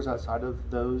other factors outside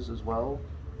of those as well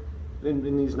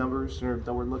in these numbers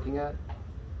that we're looking at?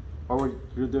 Or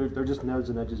they're just nodes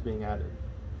and edges being added?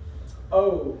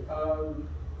 Oh,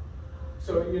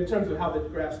 so in terms of how the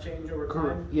graphs change over time?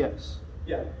 Correct. Yes.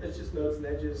 Yeah, it's just nodes and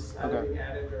edges either being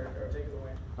added or taken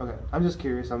away. Okay. I'm just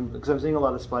curious. Because I'm seeing a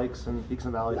lot of spikes and peaks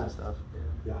and valleys and stuff.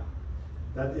 Yeah.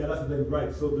 That's the thing,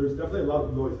 right? So there's definitely a lot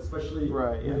of noise, especially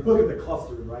right, when you look at the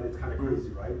cluster, right? It's kind of crazy,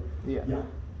 right? Yeah. Yeah.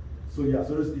 So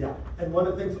there's and one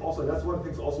of the things also, that's one of the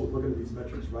things also with looking at these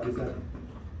metrics, right? Is that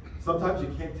sometimes you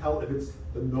can't tell if it's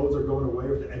the nodes are going away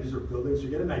or if the edges are building. So you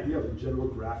get an idea of the general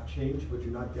graph change, but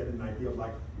you're not getting an idea of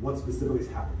like what specifically is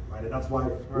happening, right? And that's why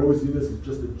we always do this as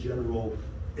just a general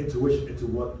intuition into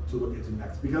what to look into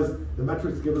next. Because the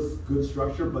metrics give us good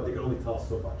structure, but they can only tell us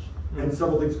so much. And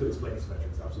several things could explain these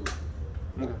metrics, absolutely.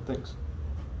 Okay, thanks.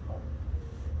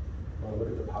 Want to look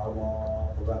at the power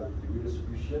law, or rather the degree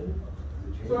distribution?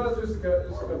 So that's just a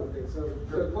couple of things. So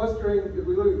clustering, if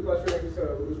we look at clustering, so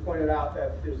it was pointed out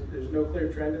that there's no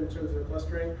clear trend in terms of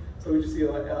clustering. So we just see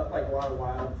like a lot of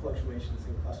wild fluctuations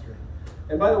in clustering.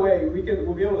 And by the way,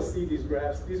 we'll be able to see these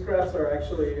graphs. These graphs are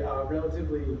actually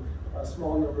relatively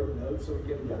small number of nodes. So we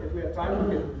can, if we have time,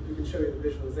 we can show you the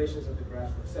visualizations of the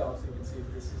graphs themselves, so you can see if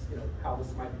this is, how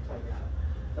this might be playing out.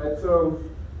 Right. So,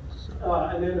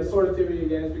 and then the sortativity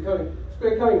again is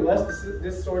becoming less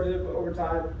dissortative over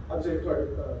time. I'm sorry,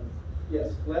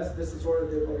 less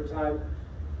dissortative over time.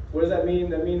 What does that mean?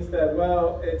 That means that,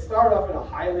 well, it started off in a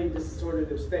highly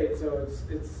dissortative state, so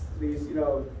it's these,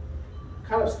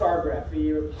 kind of star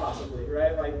graphy possibly,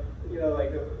 right?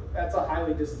 That's a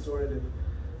highly dissortative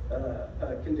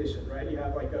condition, right? You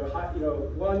have like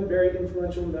one very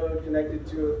influential node connected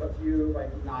to a few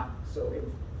not so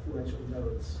influential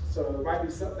nodes. So it might be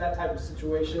that type of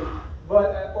situation,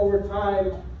 but over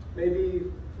time,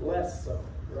 maybe less so,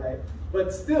 right?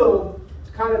 But still,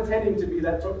 kind of tending to be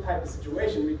that type of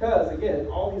situation because, again,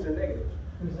 all these are negative,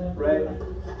 For example, right?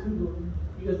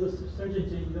 Because the search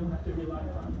engine, you don't have to rely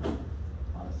on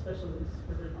a specialist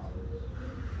for their knowledge.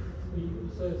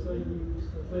 So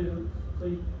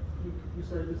you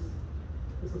start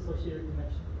this associated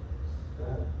connection.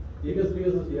 Because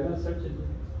of the search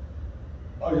engine.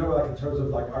 Oh, like in terms of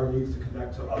like our needs to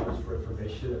connect to others for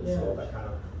information and so that kind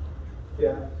of.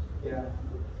 Yeah.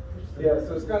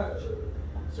 So it's kind of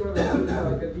sort of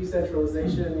like a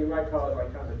decentralization. You might call it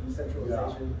like kind of a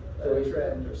decentralization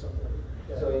trend or something.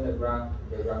 Yeah. So in the graph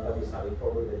that we saw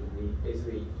before with the degree,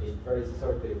 basically it very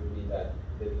sorted would be that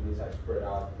the degrees are spread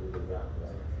out through the graph,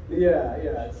 right?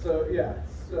 Yeah. So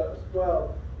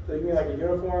well, so you mean like a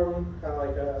uniform, kind of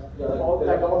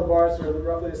like all the bars are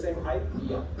roughly the same height?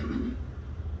 Yeah.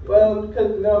 Well,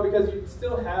 because you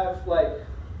still have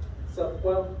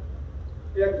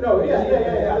Yeah, no,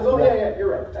 yeah,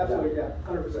 you're right, absolutely, yeah,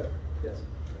 100%, yes.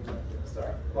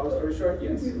 Sorry, long story short,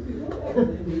 yes. In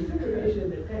the iteration,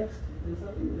 the text, there's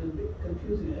something a bit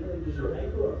confusing, I don't know if it's a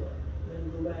typo or what. Then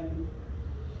go back and,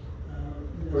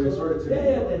 For your sort of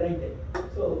yeah, the right thing.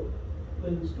 So,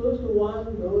 when it's close to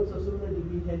 1, nodes of similar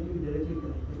degree tend to be directly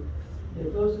connected.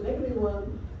 When close to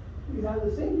 -1, we have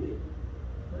the same thing.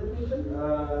 Does that make sense? Is it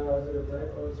a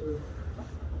typo, sir?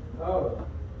 Oh,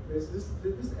 did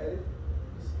this edit?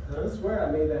 I swear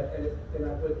I made that edit and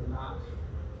I put not.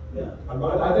 Yeah. I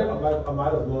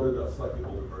might have loaded a slightly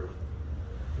older version.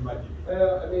 It might be.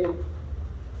 I mean,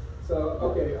 so,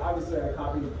 okay, obviously I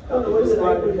copied what is this it?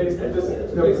 line and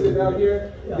pasted it out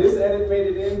here. Yeah. This edit made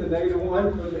it in, the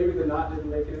 -1, but maybe the not didn't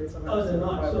make it in somehow. Oh, the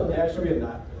not, so Yeah, it should be a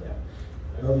not. Yeah.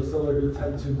 I know the similar do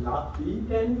tend to not be.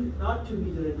 Tend not to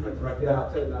be directly connected. Right Yeah, now.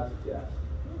 tend not, yeah.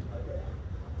 Okay.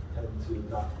 Tend to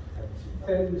not.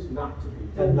 Tend not to be.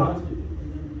 Tend not to be.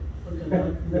 Okay,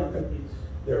 not to be.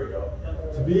 There we go.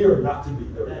 To be or not to be.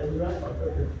 There we That is go. right.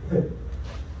 Okay.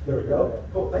 There we go.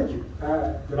 Oh, thank you. All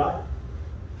right. Good eye.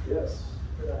 Yes.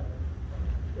 Good eye.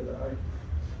 Good eye.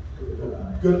 Good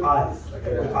eye. Good eyes.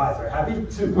 Okay, good eyes. Right. Happy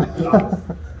two. Good eyes.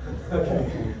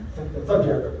 Okay. Some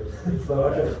geographers. So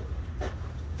okay.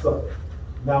 So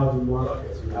now do we want?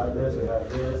 Okay, so we have this. We have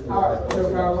this. All right. So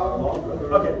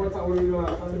Okay. What time? What are you doing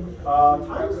on time?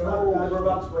 Time's not bad. We're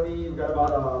about 20. We've got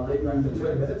about maybe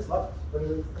 20 minutes left.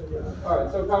 All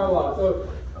right. So power law.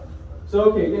 So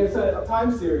okay. Yeah. It's a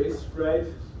time series, right?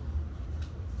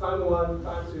 Time 1,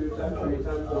 time 2, time 3,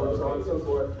 time 4, so on and so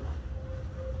forth.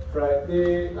 Right.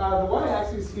 The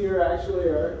y-axes here actually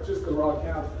are just the raw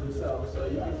counts themselves, so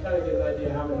you can kind of get an idea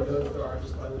how many of those there are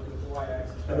just by looking at the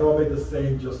y-axis. And they'll make the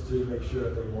same just to make sure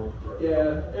that they're more correct.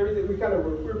 Yeah, everything,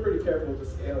 we're pretty careful with the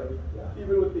scaling. Yeah.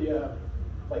 Even with the,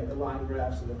 like the line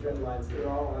graphs and the trend lines, they're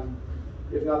all on,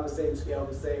 if not the same scale,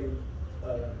 the same,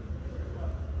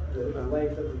 the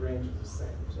length of the range is the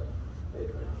same, so.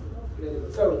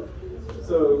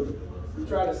 So we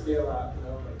try to scale out, you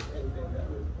know, like anything that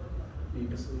would be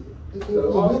misleading.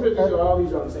 So all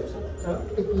these are on the same scale.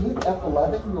 If you hit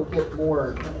F11, you'll get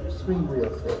more screen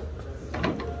real estate.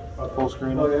 Full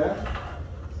screen. Oh yeah?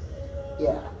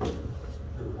 Yeah.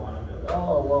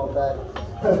 Oh, well, that.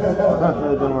 That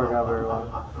didn't work out very well.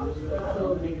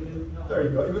 There you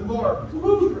go. Even more.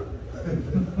 Woo!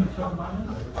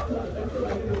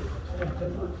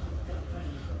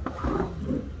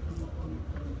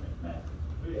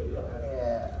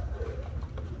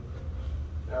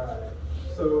 Yeah.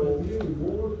 So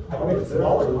I can make it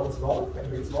smaller. You want it smaller? I can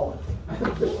make it smaller.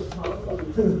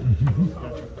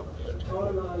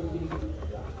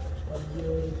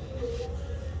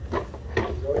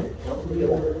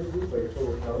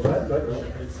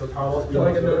 So Carlos,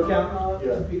 like a node count?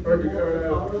 Yeah,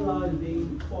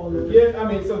 I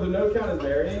mean, so the node count is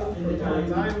varying from time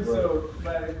to time, so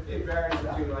but it varies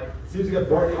between like. seems to get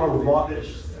more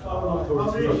Carlos-ish.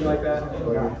 Something like that.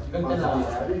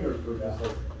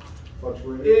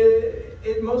 Fluctuating?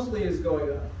 It mostly is going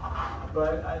up,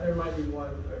 but there might be 1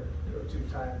 or 2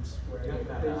 times where you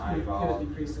get a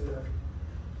decrease in the.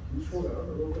 Can you scroll down a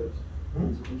little bit?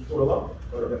 Scroll up?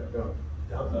 Or down?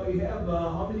 Down. So you have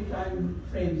how many time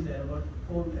frames there? About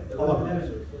 4,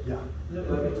 11. Yeah.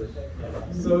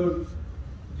 11. So,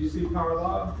 do you see power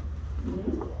law?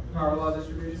 Power law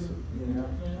distribution?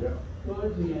 Yeah.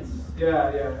 Towards the end. Yeah,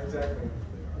 exactly.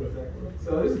 So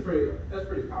this is that's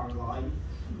pretty power law.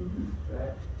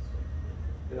 Right?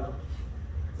 Yeah.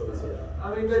 So it's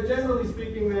I mean, they're generally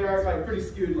speaking, they are like pretty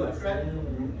skewed left, right?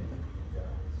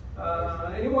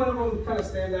 Any one of them kind of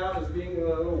stand out as being a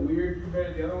little weird compared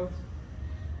to the other ones?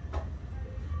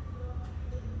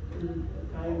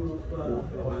 Time of,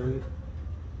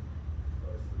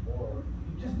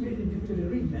 just made it difficult to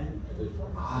read, man. He's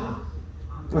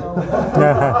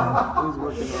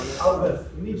working on it. How's this?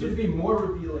 We need you to be more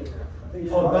revealing now.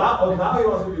 Now he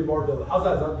wants me to be more villain. How's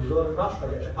that? Is that villain enough?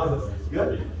 Okay. How's this?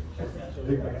 Good?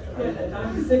 Time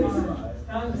 6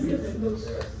 looks,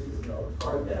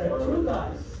 there are 2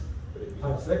 guys.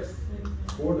 Time 6?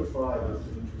 4 to 5 is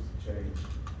the interesting change.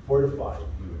 4 to 5.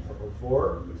 So from 4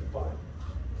 to 5.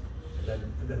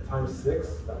 And then time 6,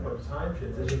 that much time,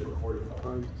 transition from 4 to 5.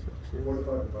 4 to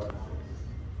 5 and 5 to 6.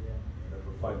 And then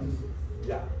from 5 to 6.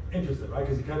 Yeah, interesting, right?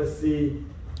 Because you kind of see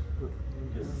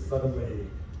just suddenly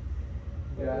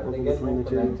Yeah, They get more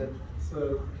connected.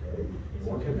 So, okay,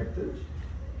 more connected.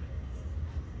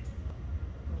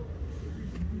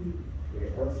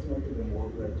 Less connected and more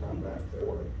connected come back to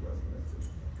less connected.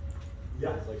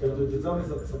 Yeah, so there's only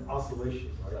some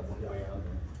oscillations. Right?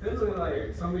 there's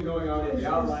like something going on with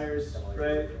the outliers,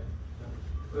 right?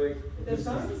 Like, The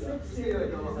science section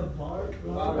is a bar. Is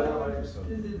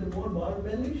it the more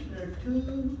barbellish? There are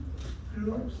two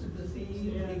groups at the same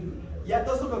degree. Yeah, it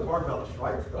does look like barbellish,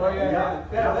 right? oh yeah.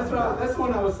 That's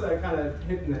one I was kind of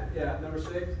hinting at. Yeah, number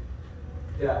 6.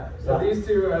 Yeah. So these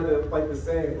two are the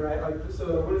same, right? Like,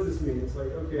 so what does this mean? It's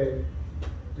like, okay,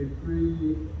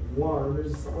 degree 1.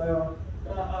 There's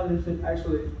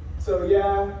actually. So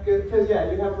yeah, because you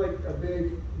have like a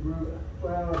big group.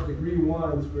 Well, degree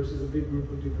 1s versus a big group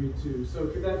of degree 2. So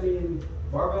could that mean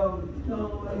barbell?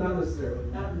 No, not necessarily.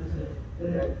 Not necessarily.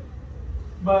 Okay.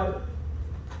 But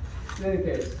in any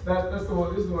case, this is the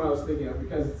one I was thinking of,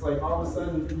 because it's like all of a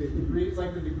sudden it's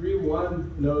like the degree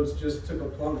 1 nodes just took a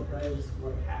plummet, right? It just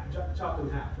like chopped in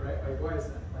half, right? Like, why is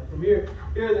that? Like from here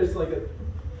there's like a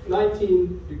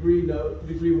 19 degree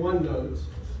 1 nodes,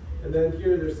 and then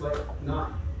here there's like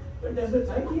 9. But does it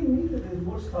likely mean that there's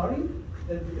more starting?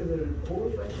 That because there are 4 or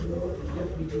 5 nodes, it's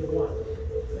just degree 1.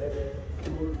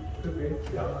 Could be.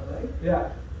 Right?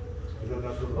 Yeah.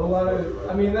 A lot of,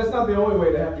 I mean, that's not the only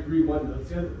way to have degree 1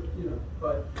 nodes,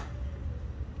 but,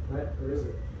 right, or is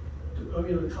it? I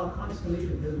mean, the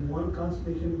constellation, there's one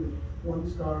constellation with 1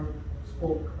 star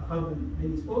spoke, hub and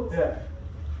many spokes. Yeah.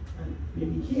 And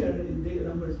maybe here in data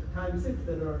numbers times 6,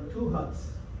 there are 2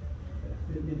 hubs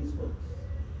with many spokes.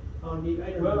 Or maybe, I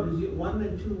don't know, there's 1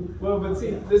 and 2. Well, but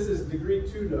see, this is degree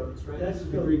 2 nodes, right? That's this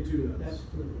is true. degree 2 nodes. That's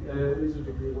true. These are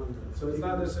degree 1 nodes. So it's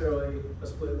not necessarily a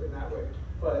split in that way.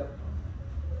 But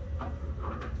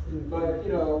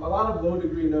a lot of low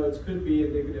degree nodes could be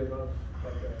indicative of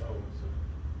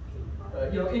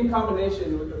like in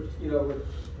combination with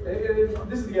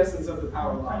this is the essence of the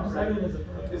power law, right?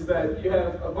 Is that you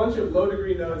have a bunch of low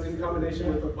degree nodes in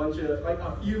combination with a bunch of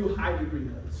a few high degree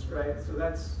nodes, right? So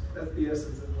that's the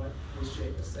essence of what this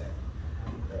shape is saying.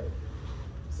 Right?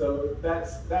 So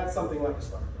that's something like a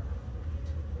star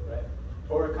graph, right?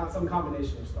 Or some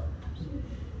combination of star graphs.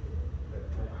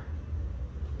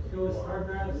 So with star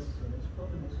graphs,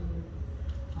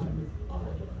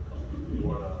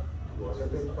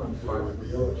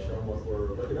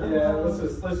 yeah, let's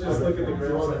just look at the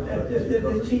graphs.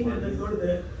 The cheat and then go to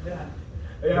the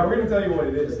Yeah, we're gonna tell you what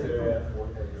it is too.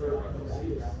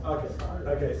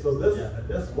 Okay, so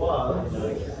this was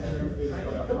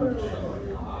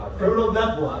criminal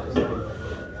network.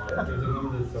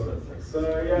 So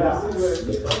yeah,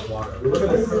 Look at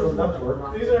this criminal network.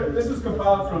 this is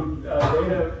compiled from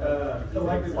data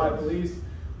collected by police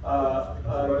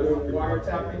doing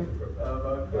wiretapping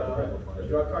of a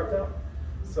drug cartel.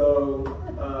 So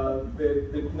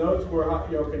the nodes were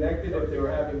connected if they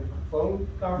were having phone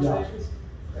conversations,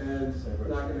 and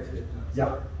not connected.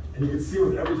 Yeah, and you can see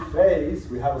with every phase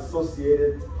we have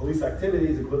associated police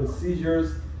activities, including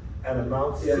seizures and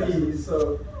amounts seized.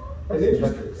 So an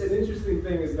interesting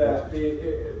thing is that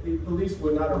the police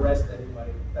would not arrest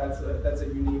anybody. That's a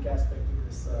unique aspect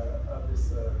of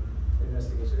this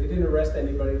investigation. They didn't arrest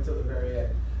anybody until the very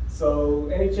end. So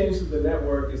any change to the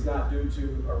network is not due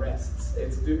to arrests.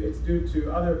 It's due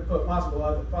to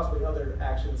possibly other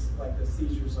actions like the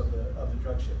seizures of the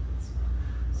drug shipments.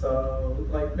 So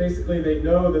like basically they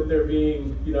know that they're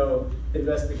being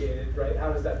investigated, right?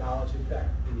 How does that knowledge impact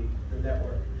the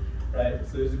network, right?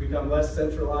 So does it become less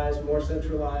centralized, more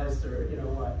centralized, or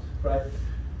what, right?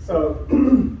 So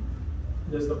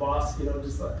does the boss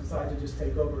decide to just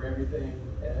take over everything,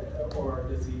 or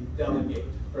does he delegate,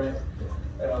 right?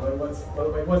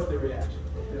 What's the reaction?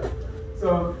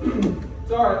 So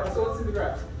all right. So let's see the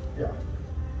graphs. Yeah.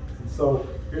 So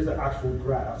here's the actual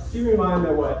graphs. Keep in mind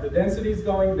that the density is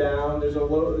going down. There's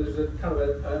a kind of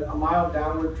a mild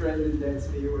downward trend in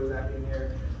density. What does that mean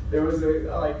here? There was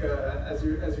as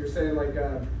you're saying,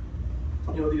 the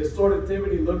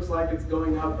assortativity looks like it's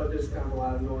going up, but there's kind of a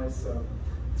lot of noise, so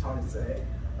it's hard to say.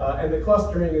 And the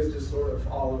clustering is just sort of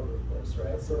all over the place,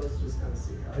 right? So let's just kind of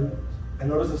see how that goes. And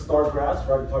notice the star graphs,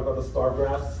 right? We talked about the star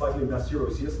graphs, slightly messier.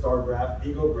 We see a star graph,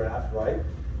 ego graph, right?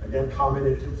 Again, common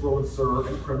in influencer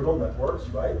and criminal networks,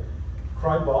 right?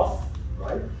 Crime boss,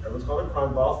 right? Everyone's calling it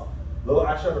crime boss. Little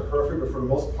action on the periphery, but for the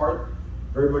most part,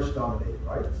 very much dominate,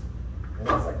 right? And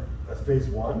that's phase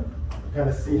 1. You kind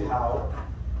of see how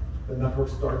the network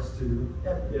starts to,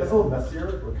 it's a little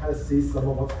messier. We kind of see some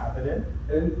of what's happening.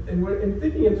 And we're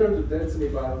thinking in terms of density,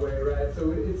 by the way, right?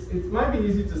 So it might be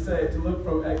easy to look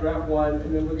at graph 1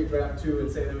 and then look at graph 2 and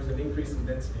say there was an increase in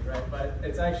density, right? But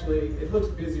it looks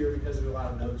busier because of a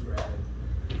lot of nodes we're adding,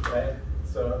 right?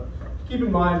 So keep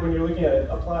in mind when you're looking at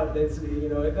a plot of density,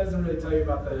 it doesn't really tell you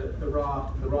about the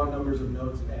raw numbers of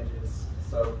nodes and edges.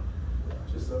 So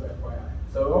just so FYI.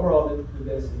 So overall, the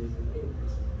density is increasing.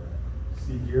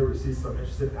 see here, we see some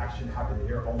interesting action happening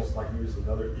here, almost like maybe some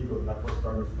another ego network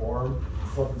starting to form,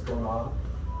 something's going on.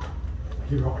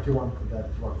 If you want to think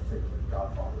like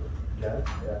Godfather. Yeah.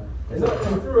 And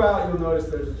throughout, you'll notice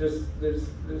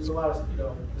there's a lot of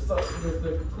there's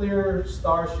the clear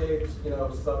star-shaped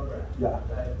subgraph. Yeah.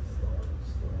 Right?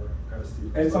 Kind of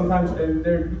see. And sometimes, and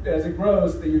there as it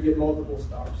grows, then you get multiple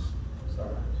stars.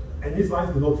 And these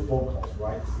lines denote phone calls,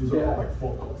 right? These are all Yeah. like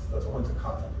phone calls. That's points of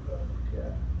contact with them. Yeah.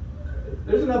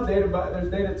 There's enough data, there's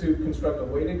data to construct a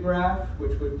weighted graph,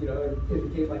 which would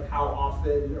indicate like how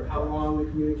often or how long the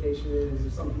communication is, or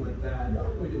something like that. Yeah.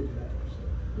 We didn't do that actually.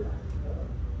 Yeah.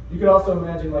 You could also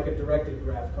imagine like a directed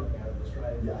graph coming out of this,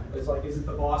 right? Yeah. It's like, is it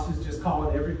the bosses just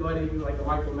calling everybody like a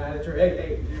micromanager?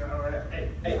 Hey,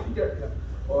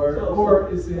 or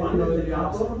is it one is the the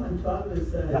opposite? capo and 12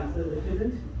 is the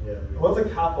hidden? Yeah. What's a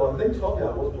capo? I think 12. Yeah.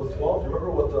 What 12? Do you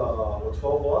remember what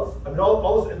 12 was? I mean,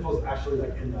 all this info is actually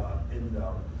like in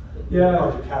Yeah,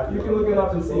 Project Capital. you can look it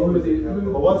up and see who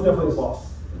But one's definitely the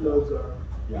boss. Those are.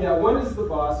 Yeah, one is the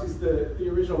boss. He's the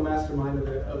original mastermind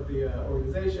of the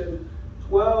organization.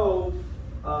 12,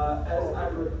 as I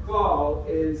recall,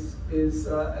 is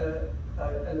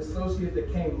an associate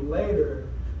that came later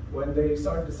when they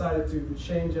decided to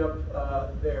change up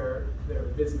their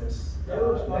business.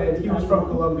 And he was from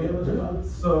Colombia,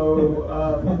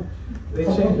 so they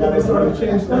changed. They sort of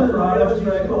changed their product,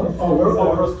 right?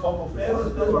 Where's 12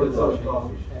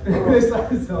 coffee? They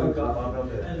started selling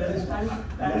coffee. And then it's time.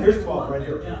 Here's 12 right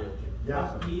here. Yeah.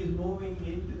 He is moving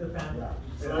into the family.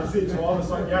 And I see 12 is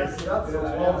like, yeah, you see that? So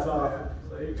 12's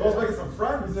 12's making some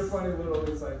friends. These are funny little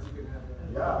insights you can have.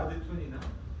 Yeah. What happened to 29?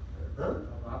 Huh?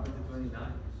 What happened to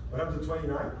 29? What happened to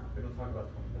 29? We don't talk about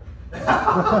 29.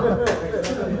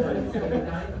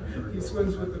 He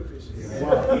swims with the fishes.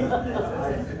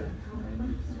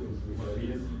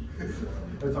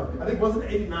 I think wasn't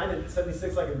 89 and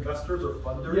 76 like investors or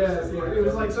funders? Yes, yeah. It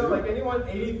was like like anyone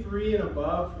 83 and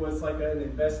above was like an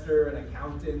investor, an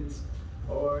accountant,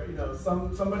 or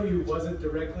somebody who wasn't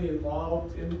directly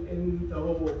involved in the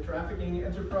whole trafficking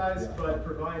enterprise, but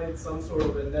provided some sort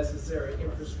of a necessary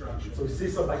infrastructure. So we see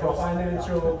some like a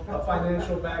financial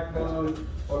backbone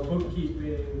or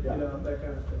bookkeeping, that kind of thing.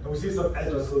 And we see some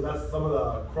edges, so that's some of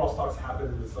the crosstalks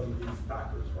happen with some of these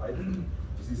backers, right? You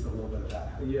see some little bit of that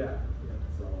happen. Yeah.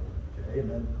 So okay, and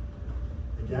then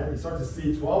again you start to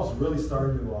see 12's really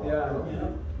starting to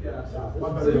Yeah.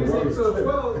 One So, better you than see, so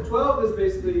 12 is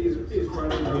basically is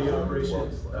running the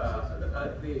operation,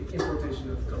 the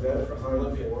importation of cocaine from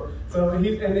Colombia. So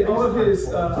all of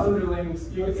his underlings,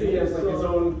 you can see he has like his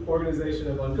own organization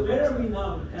of So underlings. where are we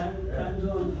now? Time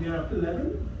zone, we are up to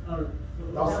 11? Or?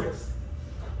 That was 6.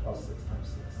 That was 6 times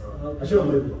 6. Okay. I should have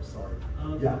labeled them, sorry.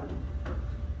 Okay. Yeah.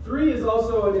 3 is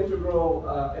also an integral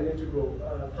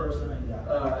person.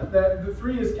 That the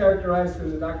 3 is characterized in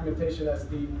the documentation as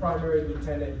the primary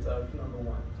lieutenant of number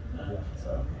 1. Yeah.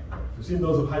 So we've seen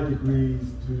those of high degrees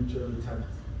do generally tend to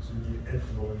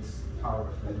influence power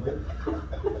of family.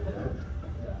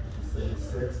 Yeah.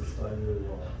 76 is starting to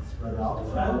spread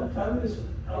out. Time is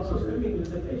also swimming with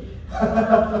the fish.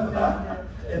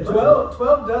 And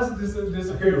 12 does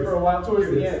disappear for a while towards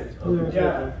the end.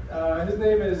 Yeah, his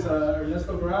name is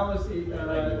Ernesto Morales.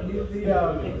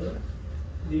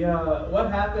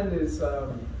 What happened is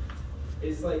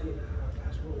like,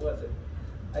 gosh, what was it?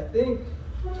 I think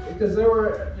because there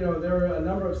were a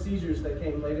number of seizures that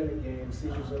came late in the game,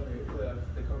 seizures of the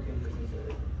cocaine business,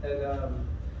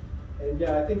 and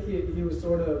yeah, I think he was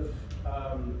sort of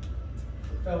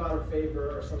fell out of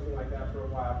favor or something like that for a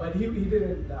while, but he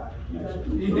didn't die.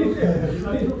 He didn't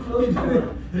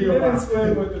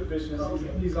swim with the fishes.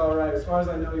 He's all right. As far as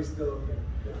I know, he's still okay.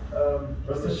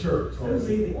 Rest assured.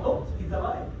 He's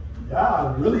alive.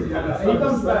 Yeah, really. Yeah, he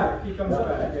comes back. He comes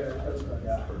back. Yeah, he comes back.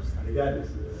 Yeah. And again, it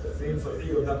seems like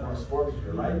ego networks forming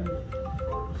here, right?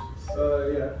 So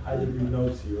yeah. I did read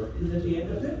notes here. Is it the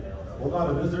end of it? Hold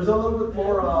on, there's a little bit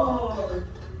more.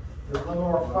 There's a little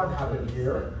more fun happening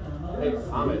here. Hey,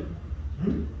 Ahmed.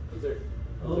 Is there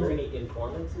any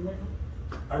informants in there?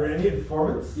 Are there any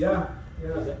informants? Yeah.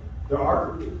 There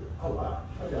are? Oh, wow.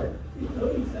 Okay.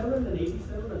 37 and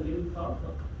 87 are getting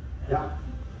powerful. Yeah.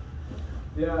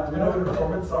 Yeah. Do we know what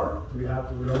informants are? Do we know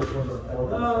which ones are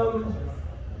informants?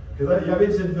 Because I'm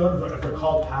interested in knowing if the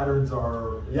call patterns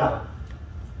are,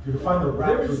 you can find the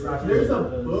There's a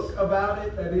book about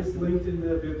it that is linked in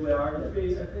the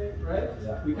bibliography, I think, right?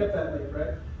 Yeah. We kept that link,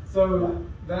 right? So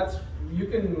you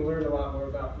can learn a lot more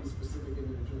about these specific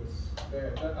individuals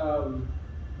there.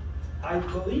 I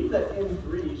believe that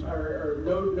N3 or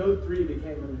Node 3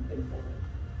 became an informant,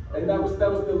 and that was the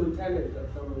lieutenant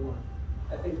of number 1.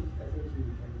 I think he became an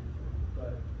informant,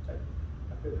 but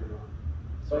could be wrong.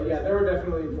 But yeah, there were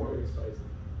definitely informing studies.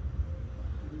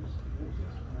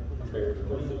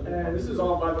 And this is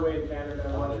all, by the way, in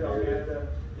Canada, Montreal, Canada.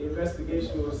 The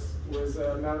investigation was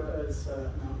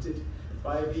mounted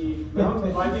by the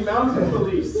mountain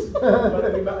police.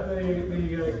 But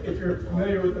if you're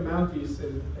familiar with the Mounties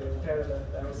in Canada,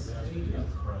 that was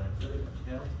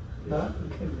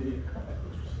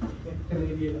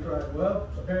Canadian crime. Well,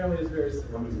 apparently it's very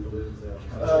similar.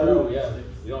 True, yeah.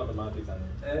 You don't have the Mounties on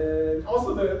there. And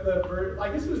also I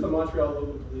guess it was the Montreal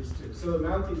local police too. So the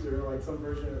Mounties are like some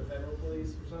version of the federal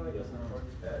police or something.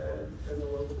 And the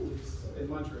local police in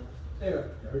Montreal. Anyway.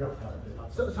 There we go.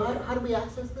 So how do we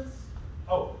access this?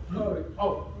 So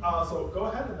go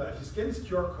ahead and if you scan this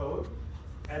QR code,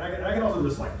 and I can also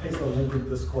just like paste a link in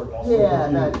Discord also.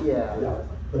 Yeah.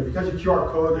 But because your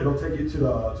QR code, it'll take you to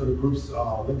the group's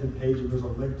LinkedIn page, and there's a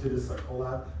link to this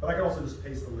collab. But I can also just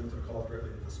paste the link to the collab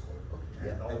directly in Discord,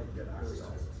 and all you can get access to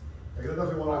this. Because I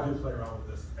definitely want all of you to play around with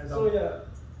this. And so yeah.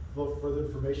 A little further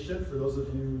information for those of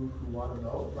you who want to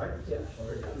know, right? Yeah.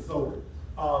 So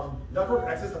network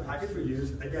access, the package we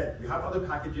use, again, we have other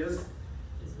packages.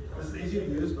 This is easy to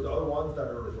use, but the other ones that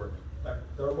are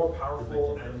more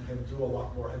powerful and can do a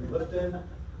lot more heavy lifting.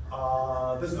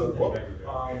 This is a book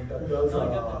that does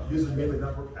uses mainly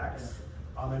Network X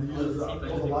and uses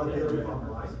pulls a lot of data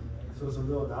online. So there's some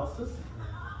real analysis.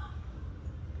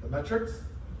 The metrics.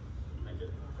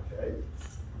 Okay.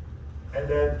 And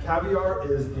then Caviar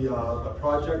is the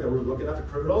project that we're looking at, the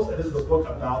criminals, and this is a book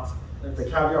about the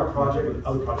Caviar project and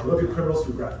other projects. We're looking at criminals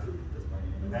through graph theory.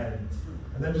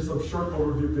 And then just some short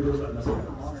overview videos on message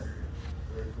analysis.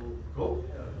 Very cool. Cool?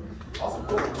 Awesome.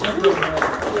 Cool. Thank you.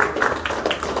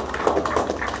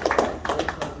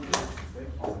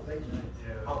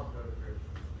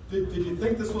 Did you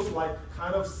think this was like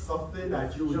kind of something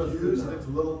that you would use and it's a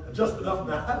little just enough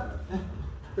math?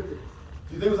 Do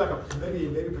you think it was like maybe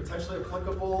potentially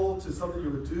applicable to something you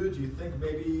would do? Do you think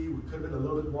maybe we could have been a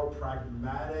little bit more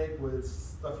pragmatic with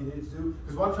stuff you needed to do?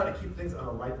 Because we want to try to keep things on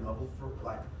a right level for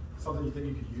like something you think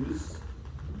you could use.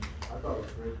 I thought it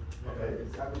was great. Okay.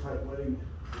 It's appetite wedding.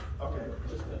 Okay.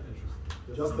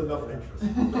 Just enough interest. You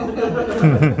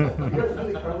guys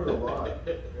really covered a lot.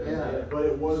 Yeah. But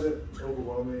it wasn't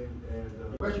overwhelming and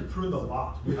we actually pruned a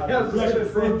lot. We actually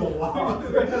pruned a lot. We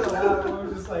had a lot. We were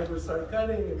just like, we started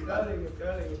cutting and cutting and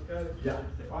cutting and cutting. Yeah.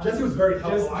 Jesse was very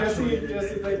helpful.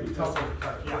 Jesse played me tough.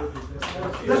 Yeah.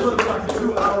 That's what like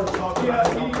 2 hours talking about.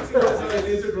 He was an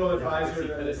integral advisor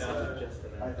to this, I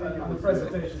think on the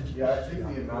presentation. Yeah, I think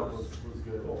the amount was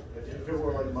good. If it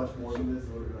were like much more than this, it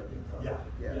would have been, I think, tough. Yeah.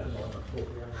 Yeah,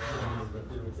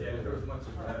 if there was much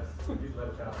success, you'd let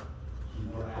it out.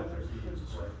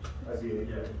 I'd be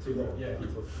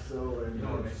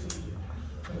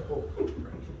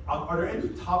Are there any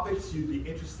topics you'd be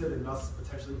interested in us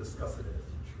potentially discussing in the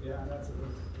future? Yeah, that's a good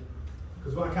thing.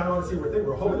 Because I kind of want to see where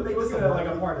we're hoping to make this like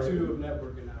a part 2 of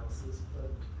network analysis.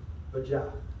 But yeah,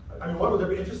 I mean, what would they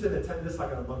be interested in attending this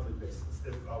like on a monthly basis?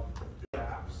 If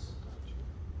apps.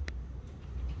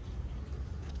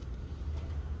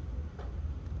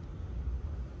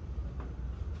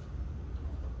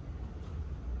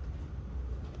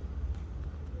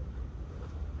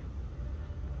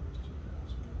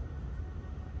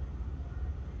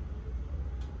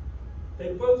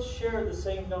 They both share the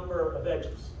same number of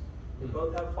edges. They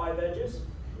both have 5 edges,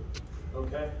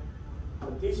 okay?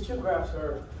 But these two graphs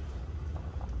are,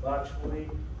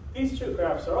 these two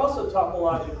graphs are also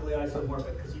topologically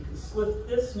isomorphic because you can slip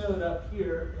this node up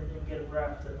here and then get a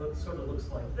graph that sort of looks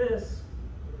like this.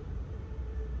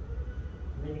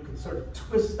 And then you can sort of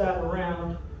twist that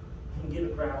around and get a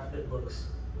graph that looks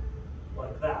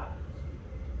like that.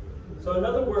 So in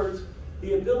other words,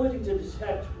 the ability to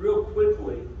detect real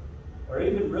quickly or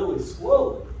even really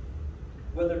slowly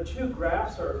whether 2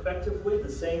 graphs are effectively the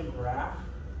same graph,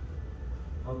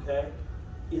 okay,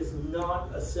 is not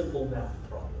a simple math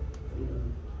problem.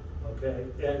 Okay,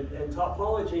 and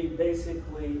topology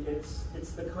basically it's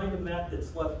the kind of math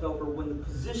that's left over when the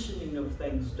positioning of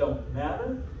things don't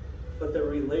matter, but the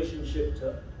relationship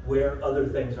to where other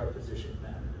things are positioned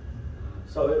matter.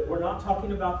 So we're not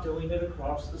talking about doing it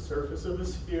across the surface of the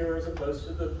sphere as opposed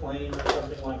to the plane or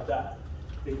something like that,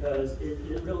 because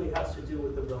it really has to do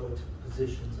with the relative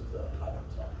positions of the items.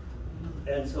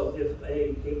 And so if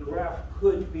a graph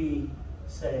could be,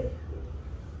 say,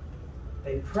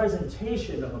 a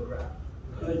presentation of a graph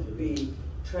could be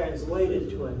translated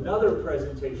to another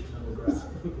presentation of a graph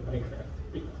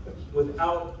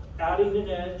without adding an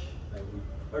edge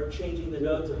or changing the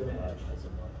nodes of an edge,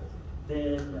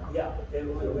 then yeah, it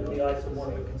would be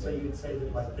isomorphic. And so you could say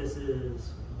that like this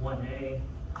is 1A,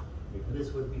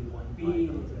 this would be 1B,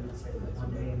 and would say that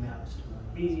 1A maps to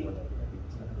 1B,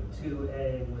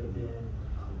 2A would then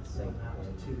map to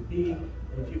 2B.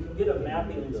 And if you can get a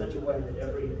mapping in such a way that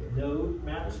every node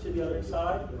maps to the other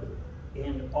side,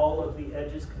 and all of the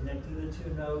edges connecting the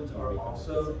two nodes are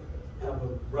also have a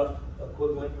rough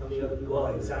equivalent on the other, well,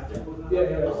 exact equivalent.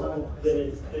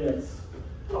 Then it's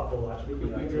topological.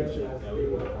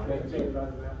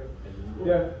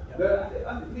 Yeah,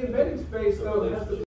 the embedding space though has to